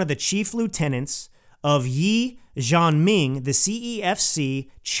was one of the chief lieutenants of Yi Jianming, the CEFC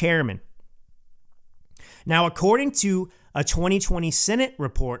chairman. Now, according to a 2020 Senate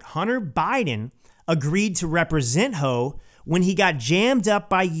report, Hunter Biden agreed to represent Ho when he got jammed up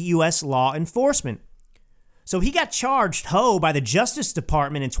by U.S. law enforcement. So he got charged, Ho, by the Justice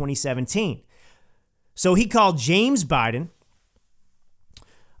Department in 2017. So he called James Biden,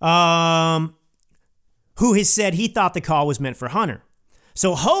 who has said he thought the call was meant for Hunter.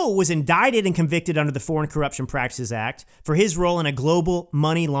 So Ho was indicted and convicted under the Foreign Corrupt Practices Act for his role in a global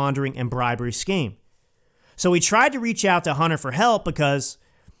money laundering and bribery scheme. So he tried to reach out to Hunter for help because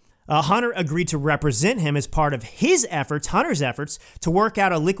Hunter agreed to represent him as part of Hunter's efforts, to work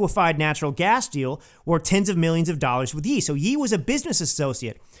out a liquefied natural gas deal worth tens of millions of dollars with Yi. So Yi was a business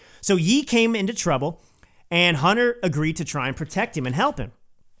associate. So Yi came into trouble, and Hunter agreed to try and protect him and help him.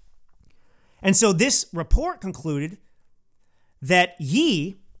 And so this report concluded that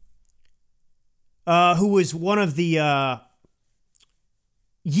Yi, who was one of the...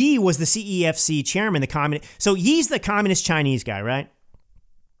 Yi was the CEFC chairman, so Yi's the communist Chinese guy, right?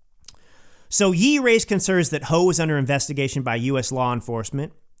 So Yi raised concerns that Ho was under investigation by U.S. law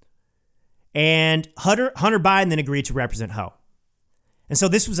enforcement, and Hunter Biden then agreed to represent Ho. And so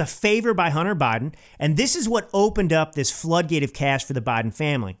this was a favor by Hunter Biden, and this is what opened up this floodgate of cash for the Biden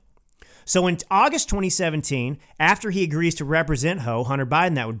family. So in August 2017, after he agrees to represent Ho, Hunter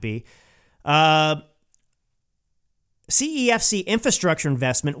Biden that would be, CEFC Infrastructure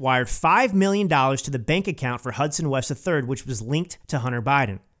Investment wired $5 million to the bank account for Hudson West III, which was linked to Hunter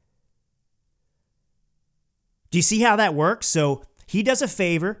Biden. Do you see how that works? So he does a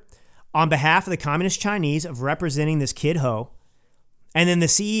favor on behalf of the Communist Chinese of representing this kid Ho. And then the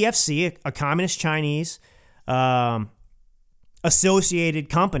CEFC, a Communist Chinese associated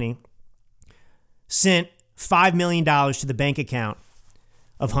company, sent $5 million to the bank account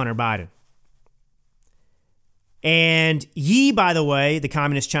of Hunter Biden. And Yi, by the way, the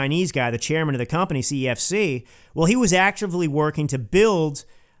Communist Chinese guy, the chairman of the company, CEFC, well, he was actively working to build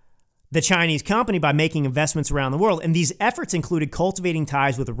the Chinese company by making investments around the world. And these efforts included cultivating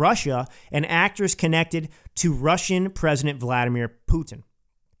ties with Russia and actors connected to Russian President Vladimir Putin.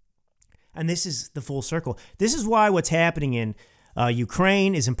 And this is the full circle. This is why what's happening in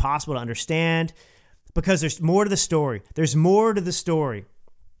Ukraine is impossible to understand, because there's more to the story. There's more to the story.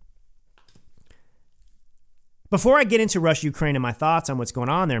 Before I get into Russia, Ukraine, and my thoughts on what's going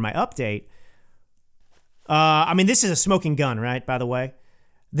on there, my update, this is a smoking gun, right, by the way?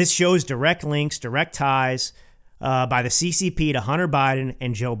 This shows direct links, direct ties by the CCP to Hunter Biden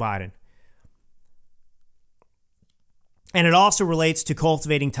and Joe Biden. And it also relates to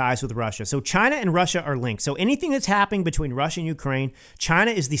cultivating ties with Russia. So China and Russia are linked. So anything that's happening between Russia and Ukraine,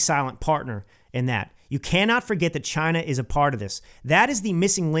 China is the silent partner in that. You cannot forget that China is a part of this. That is the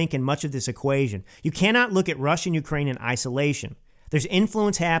missing link in much of this equation. You cannot look at Russia and Ukraine in isolation. There's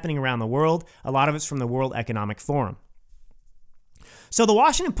influence happening around the world. A lot of it's from the World Economic Forum. So the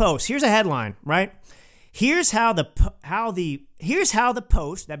Washington Post, here's a headline, right? Here's how the Post,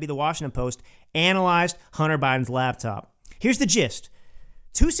 that'd be the Washington Post, analyzed Hunter Biden's laptop. Here's the gist.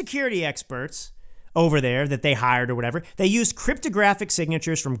 2 security experts over there that they hired or whatever, they used cryptographic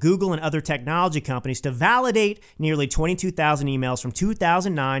signatures from Google and other technology companies to validate nearly 22,000 emails from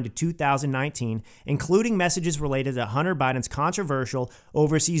 2009 to 2019, including messages related to Hunter Biden's controversial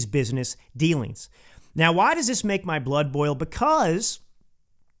overseas business dealings. Now, why does this make my blood boil? Because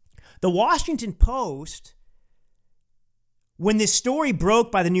the Washington Post, when this story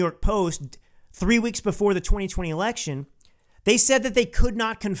broke by the New York Post 3 weeks before the 2020 election, they said that they could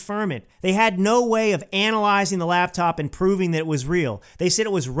not confirm it. They had no way of analyzing the laptop and proving that it was real. They said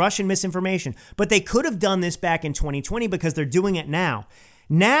it was Russian misinformation, but they could have done this back in 2020 because they're doing it now.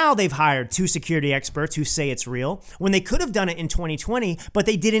 Now they've hired 2 security experts who say it's real when they could have done it in 2020, but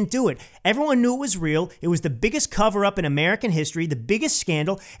they didn't do it. Everyone knew it was real. It was the biggest cover-up in American history, the biggest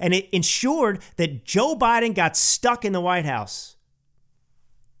scandal, and it ensured that Joe Biden got stuck in the White House.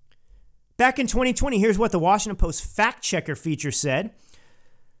 Back in 2020, here's what the Washington Post fact-checker feature said.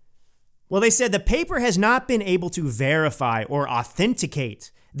 Well, they said the paper has not been able to verify or authenticate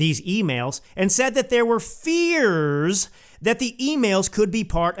these emails and said that there were fears that the emails could be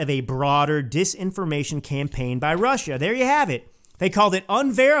part of a broader disinformation campaign by Russia. There you have it. They called it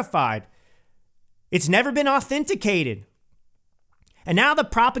unverified. It's never been authenticated. And now the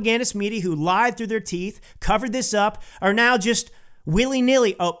propagandist media who lied through their teeth, covered this up, are now just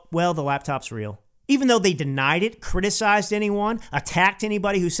willy-nilly, oh, well, the laptop's real. Even though they denied it, criticized anyone, attacked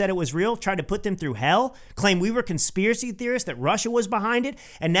anybody who said it was real, tried to put them through hell, claimed we were conspiracy theorists, that Russia was behind it,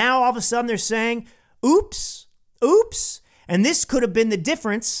 and now all of a sudden they're saying, oops. And this could have been the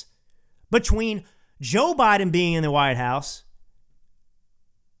difference between Joe Biden being in the White House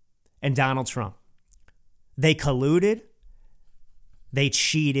and Donald Trump. They colluded, they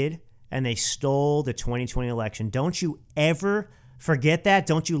cheated, and they stole the 2020 election. Don't you ever forget that.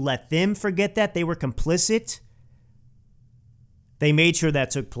 Don't you let them forget that. They were complicit. They made sure that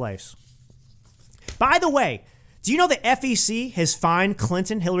took place. By the way, do you know the FEC has fined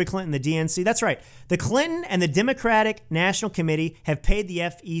Hillary Clinton, the DNC? That's right. The Clinton and the Democratic National Committee have paid the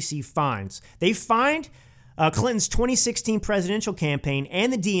FEC fines. They fined Clinton's 2016 presidential campaign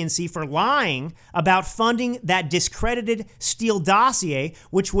and the DNC for lying about funding that discredited Steele dossier,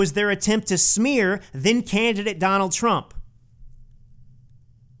 which was their attempt to smear then-candidate Donald Trump.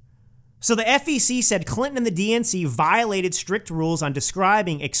 So the FEC said Clinton and the DNC violated strict rules on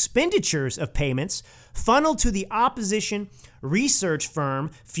describing expenditures of payments funneled to the opposition research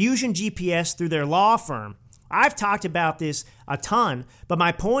firm Fusion GPS through their law firm. I've talked about this a ton, but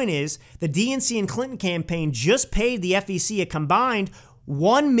my point is the DNC and Clinton campaign just paid the FEC a combined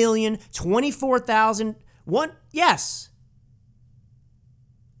 $1,024,000.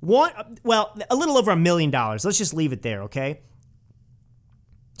 A little over $1 million. Let's just leave it there, okay?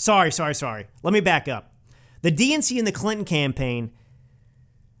 Sorry. Let me back up. The DNC and the Clinton campaign,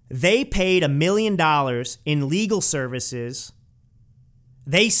 they paid $1 million in legal services,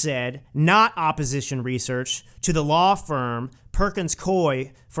 they said, not opposition research, to the law firm Perkins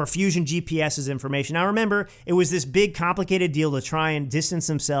Coie for Fusion GPS's information. Now remember, it was this big complicated deal to try and distance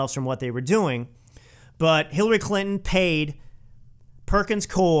themselves from what they were doing. But Hillary Clinton paid Perkins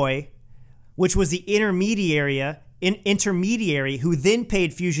Coie, which was the intermediary who then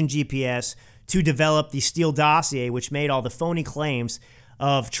paid Fusion GPS to develop the Steele dossier, which made all the phony claims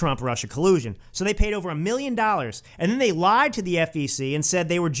of Trump-Russia collusion. So they paid over $1 million, and then they lied to the FEC and said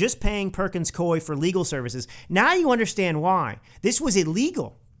they were just paying Perkins Coie for legal services. Now you understand why. This was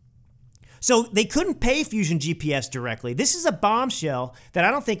illegal. So they couldn't pay Fusion GPS directly. This is a bombshell that I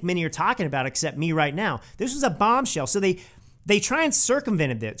don't think many are talking about except me right now. This was a bombshell. So they try to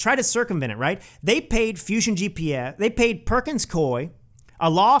circumvent it, right? They paid Fusion GPS, they paid Perkins Coie, a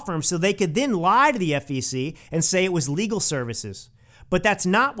law firm, so they could then lie to the FEC and say it was legal services. But that's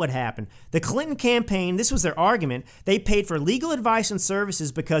not what happened. The Clinton campaign, this was their argument, they paid for legal advice and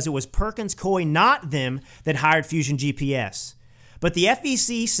services because it was Perkins Coie, not them, that hired Fusion GPS. But the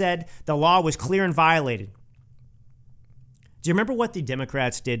FEC said the law was clear and violated. Do you remember what the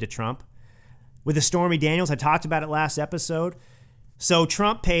Democrats did to Trump? With the Stormy Daniels, I talked about it last episode. So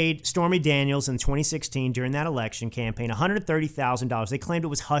Trump paid Stormy Daniels in 2016 during that election campaign $130,000. They claimed it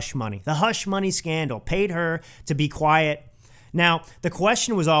was hush money. The hush money scandal paid her to be quiet. Now, the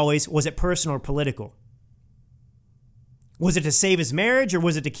question was always, was it personal or political? Was it to save his marriage, or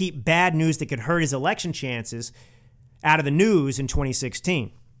was it to keep bad news that could hurt his election chances out of the news in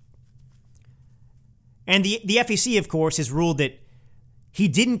 2016? And the FEC, of course, has ruled that he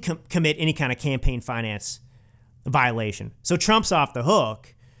didn't commit any kind of campaign finance violation. So Trump's off the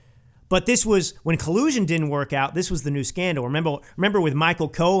hook. But this was, when collusion didn't work out, this was the new scandal. Remember with Michael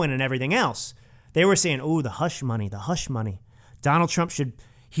Cohen and everything else. They were saying, oh, the hush money. Donald Trump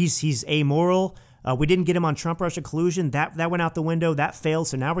he's amoral. We didn't get him on Trump-Russia collusion. That went out the window. That failed.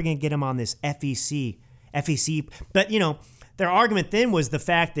 So now we're going to get him on this FEC. But, their argument then was the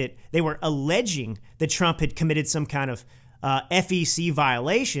fact that they were alleging that Trump had committed some kind of FEC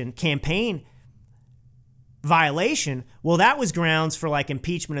violation, campaign violation. Well, that was grounds for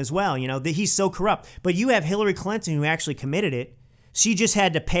impeachment as well. That he's so corrupt. But you have Hillary Clinton who actually committed it. She just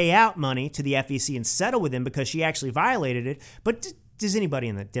had to pay out money to the FEC and settle with him because she actually violated it. But does anybody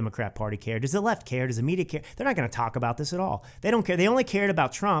in the Democrat Party care? Does the left care? Does the media care? They're not going to talk about this at all. They don't care. They only cared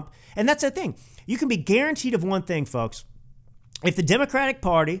about Trump. And that's the thing. You can be guaranteed of one thing, folks. If the Democratic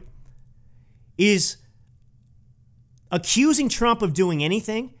Party is accusing Trump of doing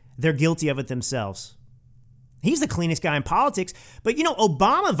anything, they're guilty of it themselves. He's the cleanest guy in politics. But,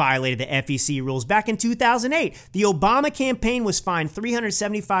 Obama violated the FEC rules back in 2008. The Obama campaign was fined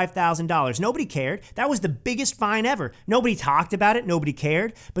 $375,000. Nobody cared. That was the biggest fine ever. Nobody talked about it. Nobody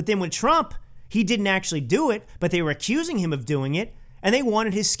cared. But then with Trump, he didn't actually do it, but they were accusing him of doing it, and they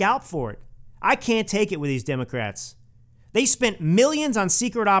wanted his scalp for it. I can't take it with these Democrats. They spent millions on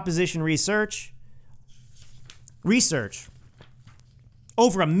secret opposition research.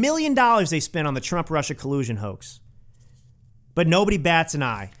 Over $1 million they spent on the Trump-Russia collusion hoax. But nobody bats an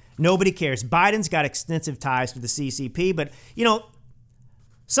eye. Nobody cares. Biden's got extensive ties with the CCP, but,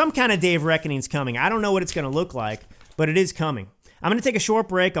 some kind of day of reckoning is coming. I don't know what it's going to look like, but it is coming. I'm going to take a short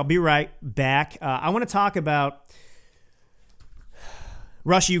break. I'll be right back. I want to talk about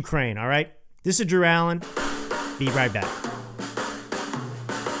Russia-Ukraine, all right? This is Drew Allen. Be right back.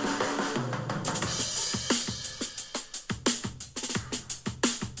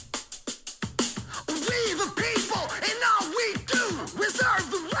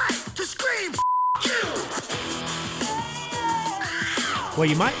 Well,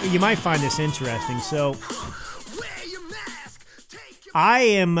 you might find this interesting. So, I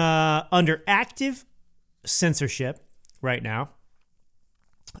am under active censorship right now.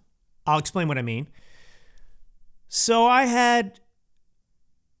 I'll explain what I mean. So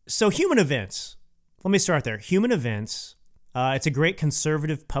Human Events. Let me start there. Human Events. It's a great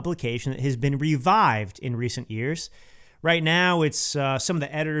conservative publication that has been revived in recent years. Right now, it's some of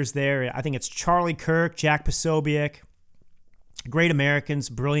the editors there. I think it's Charlie Kirk, Jack Posobiec. Great Americans,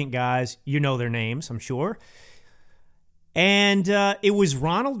 brilliant guys. You know their names, I'm sure. And it was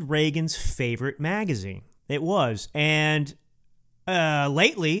Ronald Reagan's favorite magazine. It was. And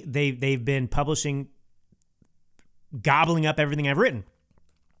lately, they've been publishing, gobbling up everything I've written.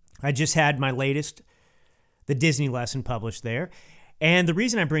 I just had my latest, The Disney Lesson, published there. And the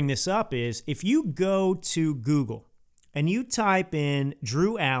reason I bring this up is if you go to Google and you type in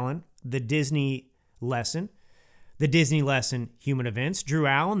Drew Allen, The Disney Lesson, The Disney Lesson Human Events, Drew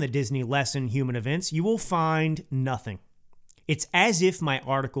Allen, The Disney Lesson Human Events, you will find nothing. It's as if my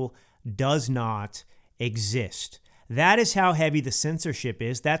article does not exist. That is how heavy the censorship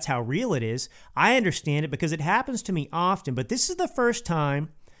is. That's how real it is. I understand it because it happens to me often, but this is the first time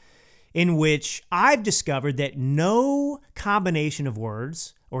in which I've discovered that no combination of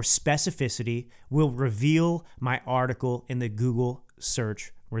words or specificity will reveal my article in the Google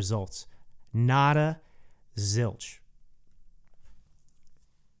search results. Nada, zilch.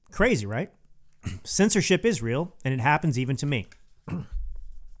 Crazy, right? Censorship is real, and it happens even to me.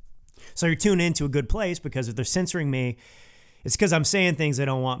 So you're tuned into a good place, because if they're censoring me, it's because I'm saying things they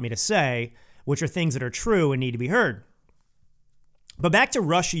don't want me to say, which are things that are true and need to be heard. But back to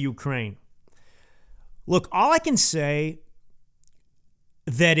Russia, Ukraine. Look, all I can say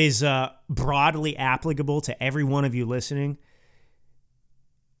that is broadly applicable to every one of you listening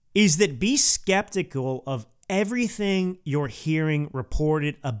is that be skeptical of everything you're hearing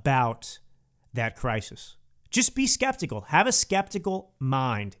reported about that crisis. Just be skeptical. Have a skeptical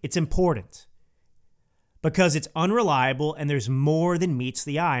mind. It's important because it's unreliable and there's more than meets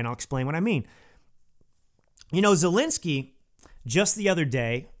the eye, and I'll explain what I mean. You know, Zelensky, just the other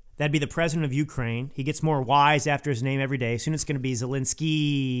day, that'd be the president of Ukraine. He gets more Y's after his name every day. Soon it's going to be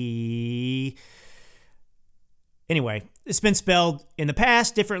Zelensky. Anyway, it's been spelled in the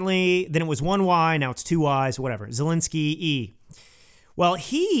past differently. Then it was one Y, now it's two Y's, whatever. Zelensky E. Well,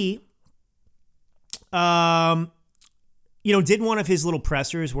 he, did one of his little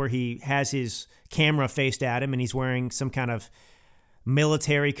pressers where he has his camera faced at him and he's wearing some kind of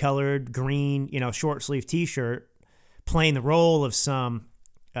military colored green, short sleeve t-shirt, playing the role of some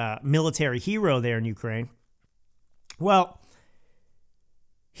military hero there in Ukraine. Well,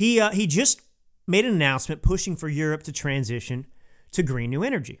 he just made an announcement pushing for Europe to transition to green new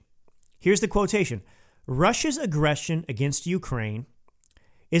energy. Here's the quotation. Russia's aggression against Ukraine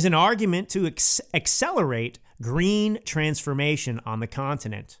is an argument to accelerate green transformation on the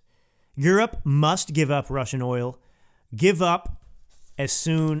continent. Europe must give up Russian oil, give up as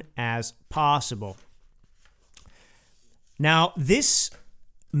soon as possible. Now, this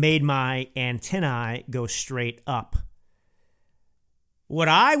made my antennae go straight up. What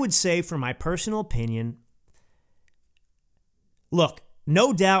I would say, from my personal opinion, look,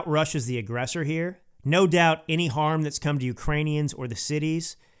 no doubt Russia's the aggressor here. No doubt any harm that's come to Ukrainians or the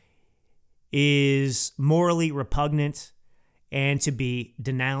cities is morally repugnant and to be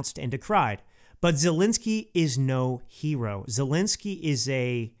denounced and decried. But Zelensky is no hero. Zelensky is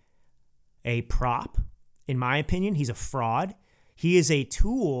a prop, in my opinion. He's a fraud. He is a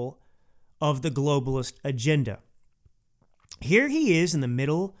tool of the globalist agenda. Here he is in the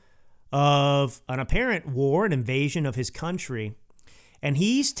middle of an apparent war, an invasion of his country, and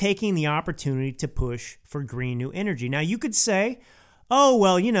he's taking the opportunity to push for green new energy. Now, you could say, oh,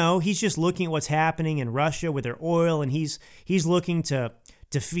 well, he's just looking at what's happening in Russia with their oil, and he's looking to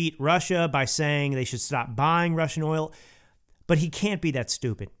defeat Russia by saying they should stop buying Russian oil. But he can't be that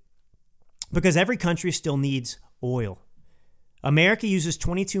stupid, because every country still needs oil. America uses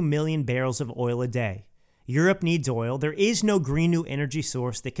 22 million barrels of oil a day. Europe needs oil. There is no green new energy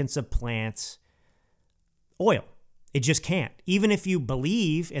source that can supplant oil. It just can't. Even if you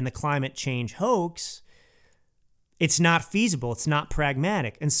believe in the climate change hoax, it's not feasible. It's not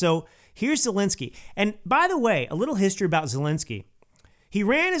pragmatic. And so here's Zelensky. And by the way, a little history about Zelensky. He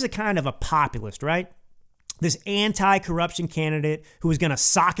ran as a kind of a populist, right? This anti-corruption candidate who was going to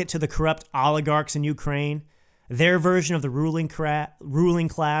sock it to the corrupt oligarchs in Ukraine, their version of the ruling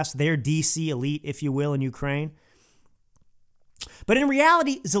class, their DC elite, if you will, in Ukraine. But in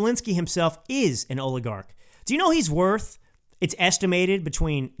reality, Zelensky himself is an oligarch. Do you know he's worth? It's estimated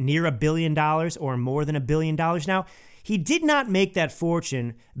between near $1 billion or more than $1 billion. Now, he did not make that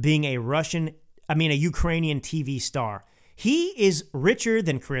fortune being a Ukrainian TV star. He is richer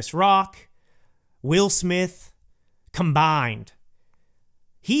than Chris Rock, Will Smith combined.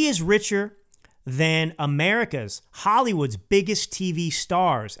 He is richer than America's, Hollywood's biggest TV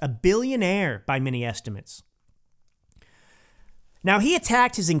stars, a billionaire by many estimates. Now, he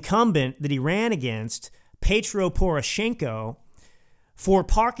attacked his incumbent that he ran against, Petro Poroshenko, for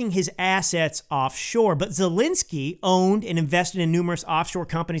parking his assets offshore. But Zelensky owned and invested in numerous offshore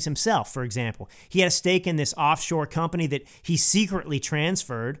companies himself, for example. He had a stake in this offshore company that he secretly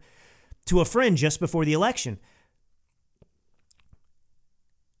transferred to a friend just before the election.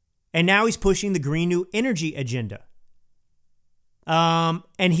 And now he's pushing the green new energy agenda.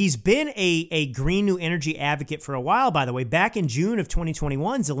 And he's been a green new energy advocate for a while, by the way. Back in June of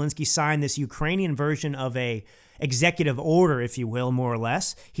 2021, Zelensky signed this Ukrainian version of a executive order, if you will, more or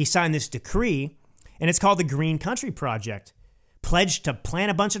less. He signed this decree, and it's called the Green Country Project. Pledged to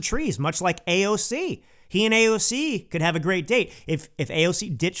plant a bunch of trees, much like AOC. He and AOC could have a great date. If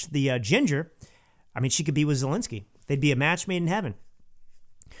AOC ditched the ginger, she could be with Zelensky. They'd be a match made in heaven.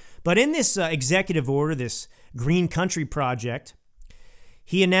 But in this executive order, this Green Country Project,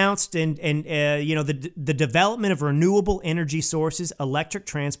 He announced the development of renewable energy sources, electric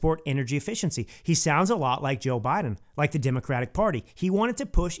transport, energy efficiency. He sounds a lot like Joe Biden, like the Democratic Party. He wanted to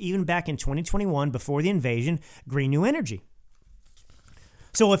push, even back in 2021, before the invasion, green new energy.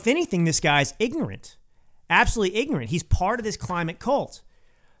 So if anything, this guy's ignorant, absolutely ignorant. He's part of this climate cult.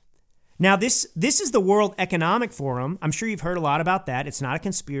 Now, this is the World Economic Forum. I'm sure you've heard a lot about that. It's not a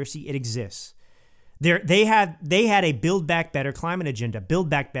conspiracy. It exists. They had a Build Back Better climate agenda. Build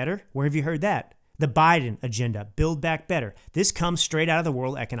Back Better, where have you heard that? The Biden agenda, Build Back Better. This comes straight out of the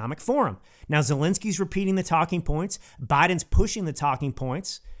World Economic Forum. Now, Zelensky's repeating the talking points. Biden's pushing the talking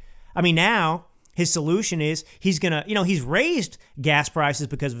points. I mean, now his solution is he's he's raised gas prices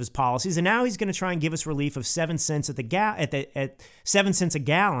because of his policies, and now he's going to try and give us relief of 7 cents at 7 cents a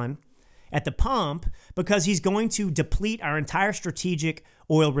gallon at the pump, because he's going to deplete our entire strategic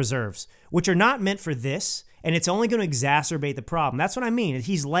oil reserves, which are not meant for this, and it's only going to exacerbate the problem. That's what I mean.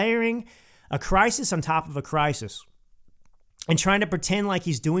 He's layering a crisis on top of a crisis and trying to pretend like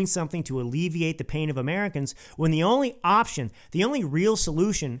he's doing something to alleviate the pain of Americans, when the only option, the only real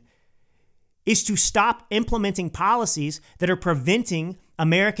solution, is to stop implementing policies that are preventing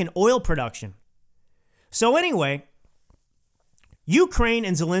American oil production. So anyway, Ukraine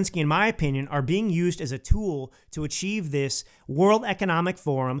and Zelensky, in my opinion, are being used as a tool to achieve this World Economic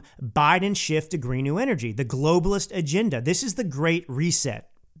Forum Biden shift to green new energy, the globalist agenda. This is the Great Reset.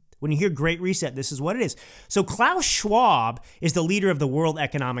 When you hear Great Reset, this is what it is. So Klaus Schwab is the leader of the World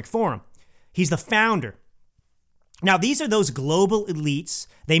Economic Forum. He's the founder. Now, these are those global elites.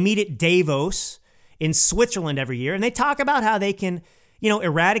 They meet at Davos in Switzerland every year, and they talk about how they can,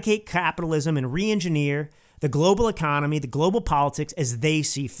 eradicate capitalism and re-engineer the global economy, the global politics as they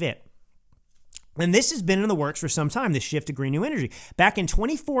see fit. And this has been in the works for some time, this shift to green new energy. Back in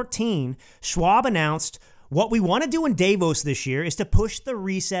 2014, Schwab announced, what we want to do in Davos this year is to push the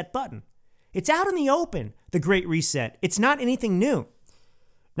reset button. It's out in the open, the Great Reset. It's not anything new.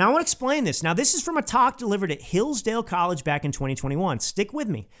 Now, I want to explain this. Now, this is from a talk delivered at Hillsdale College back in 2021. Stick with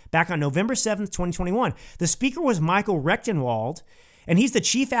me. Back on November 7th, 2021, the speaker was Michael Rechtenwald, and he's the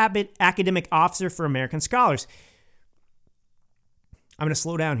Chief Academic Officer for American Scholars. I'm going to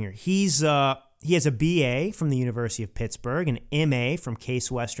slow down here. He has a BA from the University of Pittsburgh, an MA from Case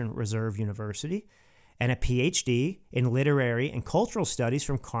Western Reserve University, and a PhD in Literary and Cultural Studies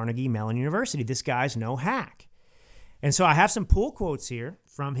from Carnegie Mellon University. This guy's no hack. And so I have some pull quotes here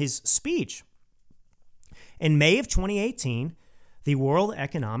from his speech. In May of 2018, the World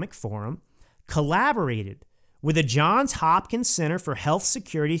Economic Forum collaborated with the Johns Hopkins Center for Health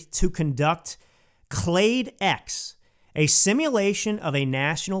Security to conduct CLADE-X, a simulation of a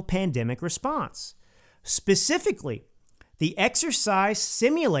national pandemic response. Specifically, the exercise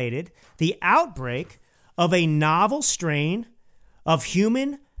simulated the outbreak of a novel strain of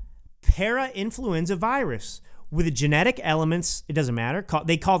human parainfluenza virus with genetic elements, it doesn't matter,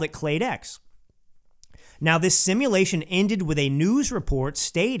 they called it CLADE-X. Now, this simulation ended with a news report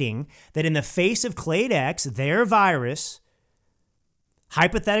stating that in the face of CLADE-X, their virus,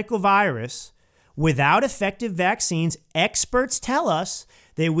 hypothetical virus, without effective vaccines, experts tell us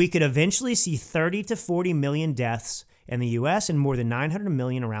that we could eventually see 30 to 40 million deaths in the U.S. and more than 900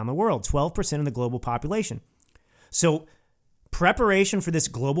 million around the world, 12% of the global population. So preparation for this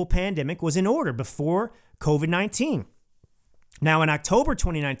global pandemic was in order before COVID-19. Now, in October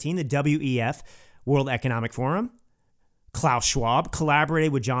 2019, the WEF, World Economic Forum, Klaus Schwab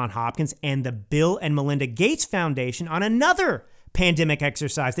collaborated with Johns Hopkins and the Bill and Melinda Gates Foundation on another pandemic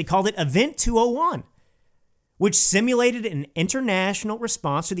exercise. They called it Event 201, which simulated an international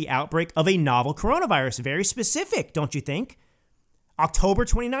response to the outbreak of a novel coronavirus. Very specific, don't you think? October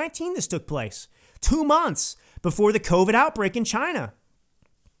 2019, this took place, 2 months before the COVID outbreak in China.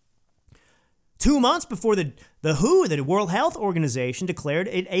 2 months before the WHO, the World Health Organization, declared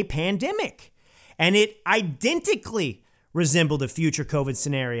it a pandemic. And it identically resembled a future COVID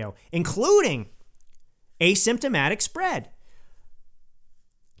scenario, including asymptomatic spread.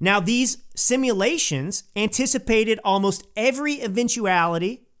 Now, these simulations anticipated almost every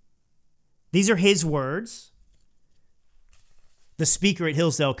eventuality. These are his words. The speaker at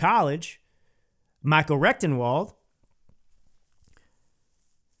Hillsdale College, Michael Rechtenwald.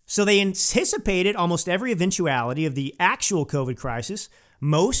 So they anticipated almost every eventuality of the actual COVID crisis,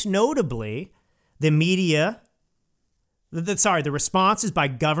 most notably the responses by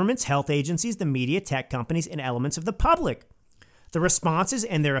governments, health agencies, the media, tech companies, and elements of the public. The responses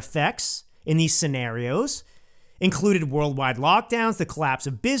and their effects in these scenarios included worldwide lockdowns, the collapse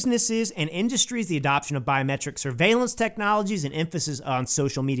of businesses and industries, the adoption of biometric surveillance technologies, and emphasis on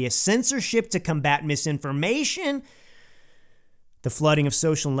social media censorship to combat misinformation, the flooding of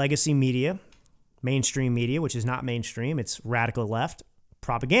social and legacy media, mainstream media, which is not mainstream, it's radical left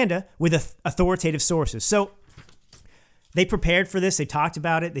propaganda, with authoritative sources. So they prepared for this, they talked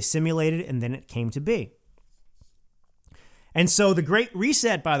about it, they simulated it, and then it came to be. And so the Great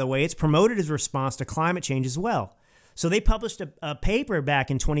Reset, by the way, it's promoted as a response to climate change as well. So they published a paper back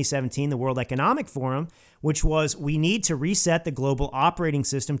in 2017, the World Economic Forum, which was, we need to reset the global operating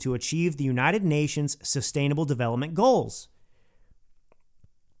system to achieve the United Nations Sustainable Development Goals.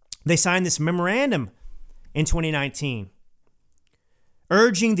 They signed this memorandum in 2019,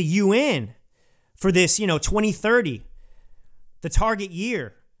 urging the UN for this, 2030, the target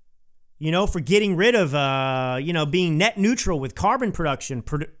year, for getting rid of, being net neutral with carbon production,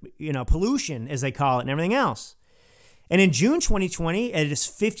 pollution, as they call it, and everything else. And in June 2020, at its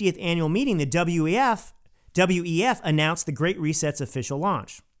 50th annual meeting, the WEF announced the Great Reset's official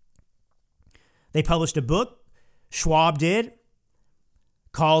launch. They published a book, Schwab did,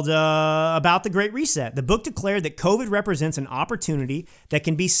 called About the Great Reset. The book declared that COVID represents an opportunity that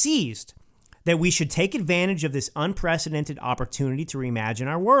can be seized, that we should take advantage of this unprecedented opportunity to reimagine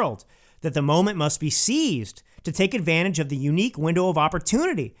our world, that the moment must be seized to take advantage of the unique window of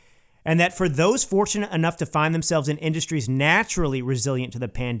opportunity, and that for those fortunate enough to find themselves in industries naturally resilient to the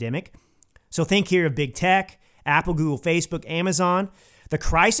pandemic, so think here of big tech, Apple, Google, Facebook, Amazon, the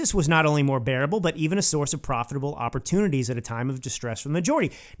crisis was not only more bearable, but even a source of profitable opportunities at a time of distress for the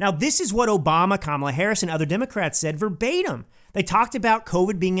majority. Now, this is what Obama, Kamala Harris, and other Democrats said verbatim. They talked about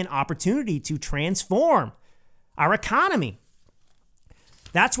COVID being an opportunity to transform our economy.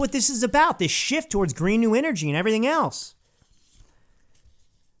 That's what this is about, this shift towards green new energy and everything else.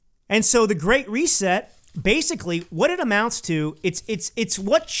 And so the Great Reset, basically what it amounts to, it's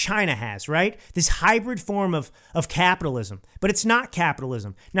what China has, right? This hybrid form of capitalism, but it's not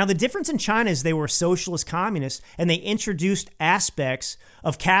capitalism. Now, the difference in China is they were socialist communists and they introduced aspects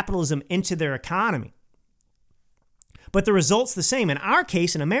of capitalism into their economy. But the result's the same. In our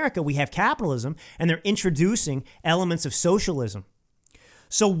case, in America, we have capitalism and they're introducing elements of socialism.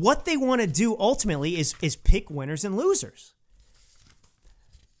 So what they want to do ultimately is pick winners and losers.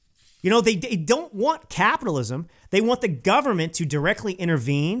 They don't want capitalism. They want the government to directly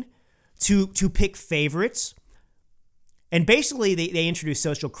intervene, to pick favorites. And basically, they introduce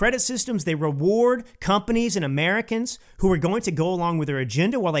social credit systems. They reward companies and Americans who are going to go along with their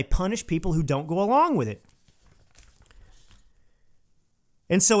agenda while they punish people who don't go along with it.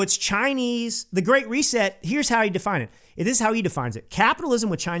 And so it's Chinese. The Great Reset, here's how he defined it. This is how he defines it. Capitalism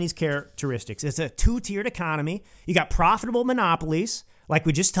with Chinese characteristics. It's a two-tiered economy. You got profitable monopolies, like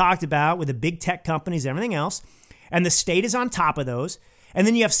we just talked about with the big tech companies and everything else. And the state is on top of those. And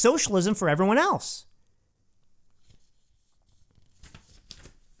then you have socialism for everyone else.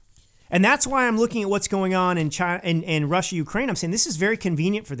 And that's why I'm looking at what's going on in China and Russia, Ukraine. I'm saying this is very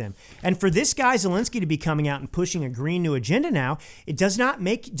convenient for them. And for this guy Zelensky to be coming out and pushing a green new agenda now, does it not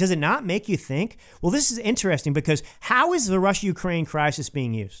make you think, well, this is interesting because how is the Russia-Ukraine crisis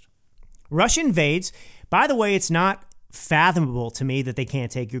being used? Russia invades. By the way, it's not fathomable to me that they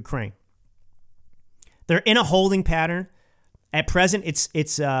can't take Ukraine. They're in a holding pattern. At present, it's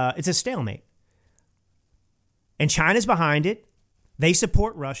a stalemate. And China's behind it. They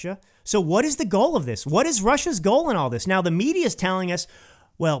support Russia. So what is the goal of this? What is Russia's goal in all this? Now, the media is telling us,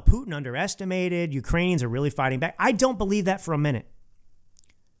 well, Putin underestimated. Ukrainians are really fighting back. I don't believe that for a minute.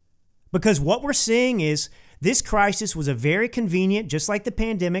 Because what we're seeing is this crisis was a very convenient, just like the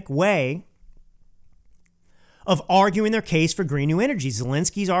pandemic, way of arguing their case for green new energy.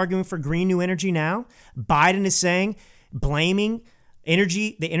 Zelensky's arguing for green new energy now. Biden is saying, blaming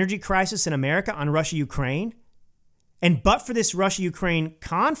the energy crisis in America on Russia, Ukraine. And but for this Russia-Ukraine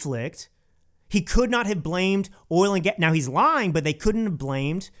conflict, he could not have blamed oil and gas. Now, he's lying, but they couldn't have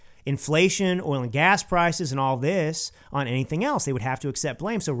blamed inflation, oil and gas prices, and all this on anything else. They would have to accept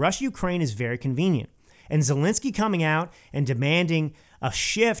blame. So Russia-Ukraine is very convenient. And Zelensky coming out and demanding a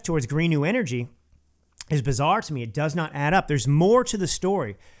shift towards green new energy is bizarre to me. It does not add up. There's more to the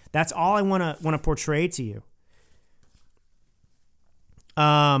story. That's all I want to portray to you.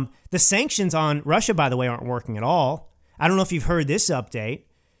 The sanctions on Russia, by the way, aren't working at all. I don't know if you've heard this update.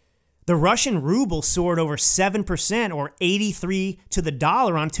 The Russian ruble soared over 7% or 83 to the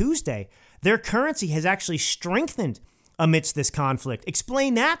dollar on Tuesday. Their currency has actually strengthened amidst this conflict.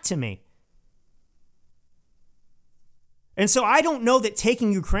 Explain that to me. And so I don't know that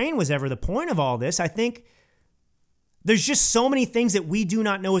taking Ukraine was ever the point of all this. I think there's just so many things that we do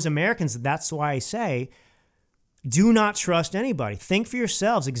not know as Americans. That's why I say, do not trust anybody. Think for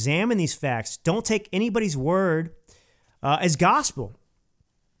yourselves. Examine these facts. Don't take anybody's word as gospel.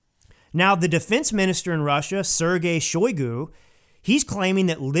 Now, the defense minister in Russia, Sergei Shoigu, He's claiming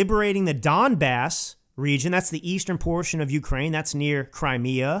that liberating the Donbass region, that's the eastern portion of Ukraine, that's near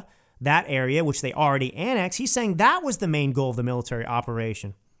Crimea, that area, which they already annexed, he's saying that was the main goal of the military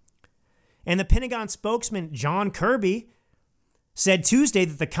operation. And the Pentagon spokesman, John Kirby, said Tuesday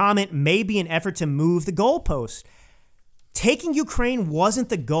that the comment may be an effort to move the goalpost. Taking Ukraine wasn't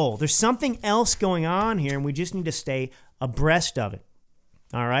the goal. There's something else going on here, and we just need to stay abreast of it.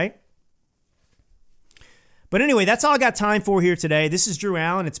 All right? But anyway, that's all I got time for here today. This is Drew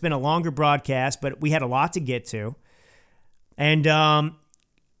Allen. It's been a longer broadcast, but we had a lot to get to. And,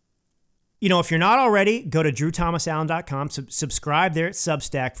 if you're not already, go to drewthomasallen.com. Subscribe there at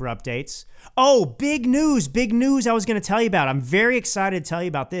Substack for updates. Oh, big news I was going to tell you about. I'm very excited to tell you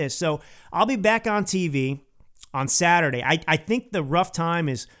about this. So I'll be back on TV on Saturday. I think the rough time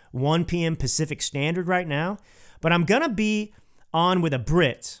is 1 p.m. Pacific Standard right now. But I'm going to be on with a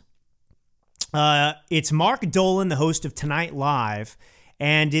Brit. It's Mark Dolan, the host of Tonight Live,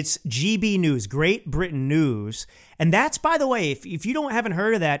 and it's GB News, Great Britain News. And that's, by the way, if you haven't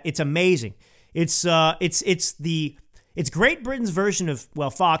heard of that, it's amazing. It's Great Britain's version of,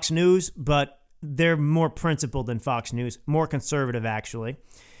 Fox News, but they're more principled than Fox News, more conservative, actually.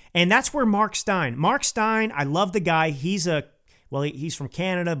 And that's where Mark Steyn, I love the guy. He's from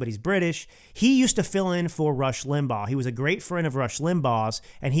Canada, but he's British. He used to fill in for Rush Limbaugh. He was a great friend of Rush Limbaugh's,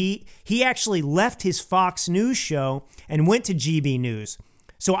 and he actually left his Fox News show and went to GB News.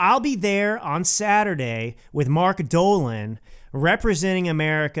 So I'll be there on Saturday with Mark Dolan, representing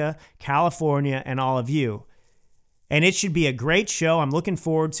America, California, and all of you. And it should be a great show. I'm looking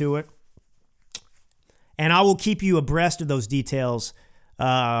forward to it. And I will keep you abreast of those details.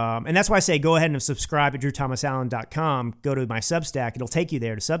 And that's why I say go ahead and subscribe at drewthomasallen.com. Go to my Substack. It'll take you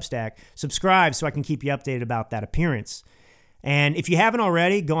there to Substack. Subscribe so I can keep you updated about that appearance. And if you haven't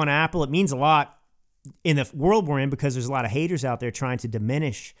already, go on Apple. It means a lot in the world we're in because there's a lot of haters out there trying to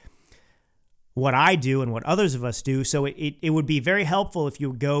diminish what I do and what others of us do. So it would be very helpful if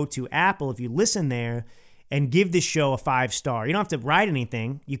you go to Apple, if you listen there, and give this show a 5-star. You don't have to write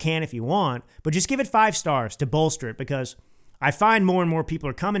anything. You can if you want. But just give it 5 stars to bolster it because I find more and more people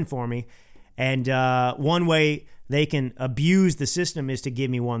are coming for me, and one way they can abuse the system is to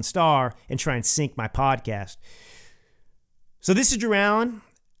give me 1 star and try and sink my podcast. So this is Drew Allen.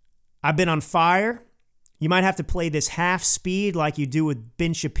 I've been on fire. You might have to play this half speed like you do with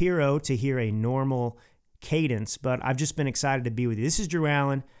Ben Shapiro to hear a normal cadence, but I've just been excited to be with you. This is Drew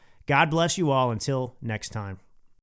Allen. God bless you all. Until next time.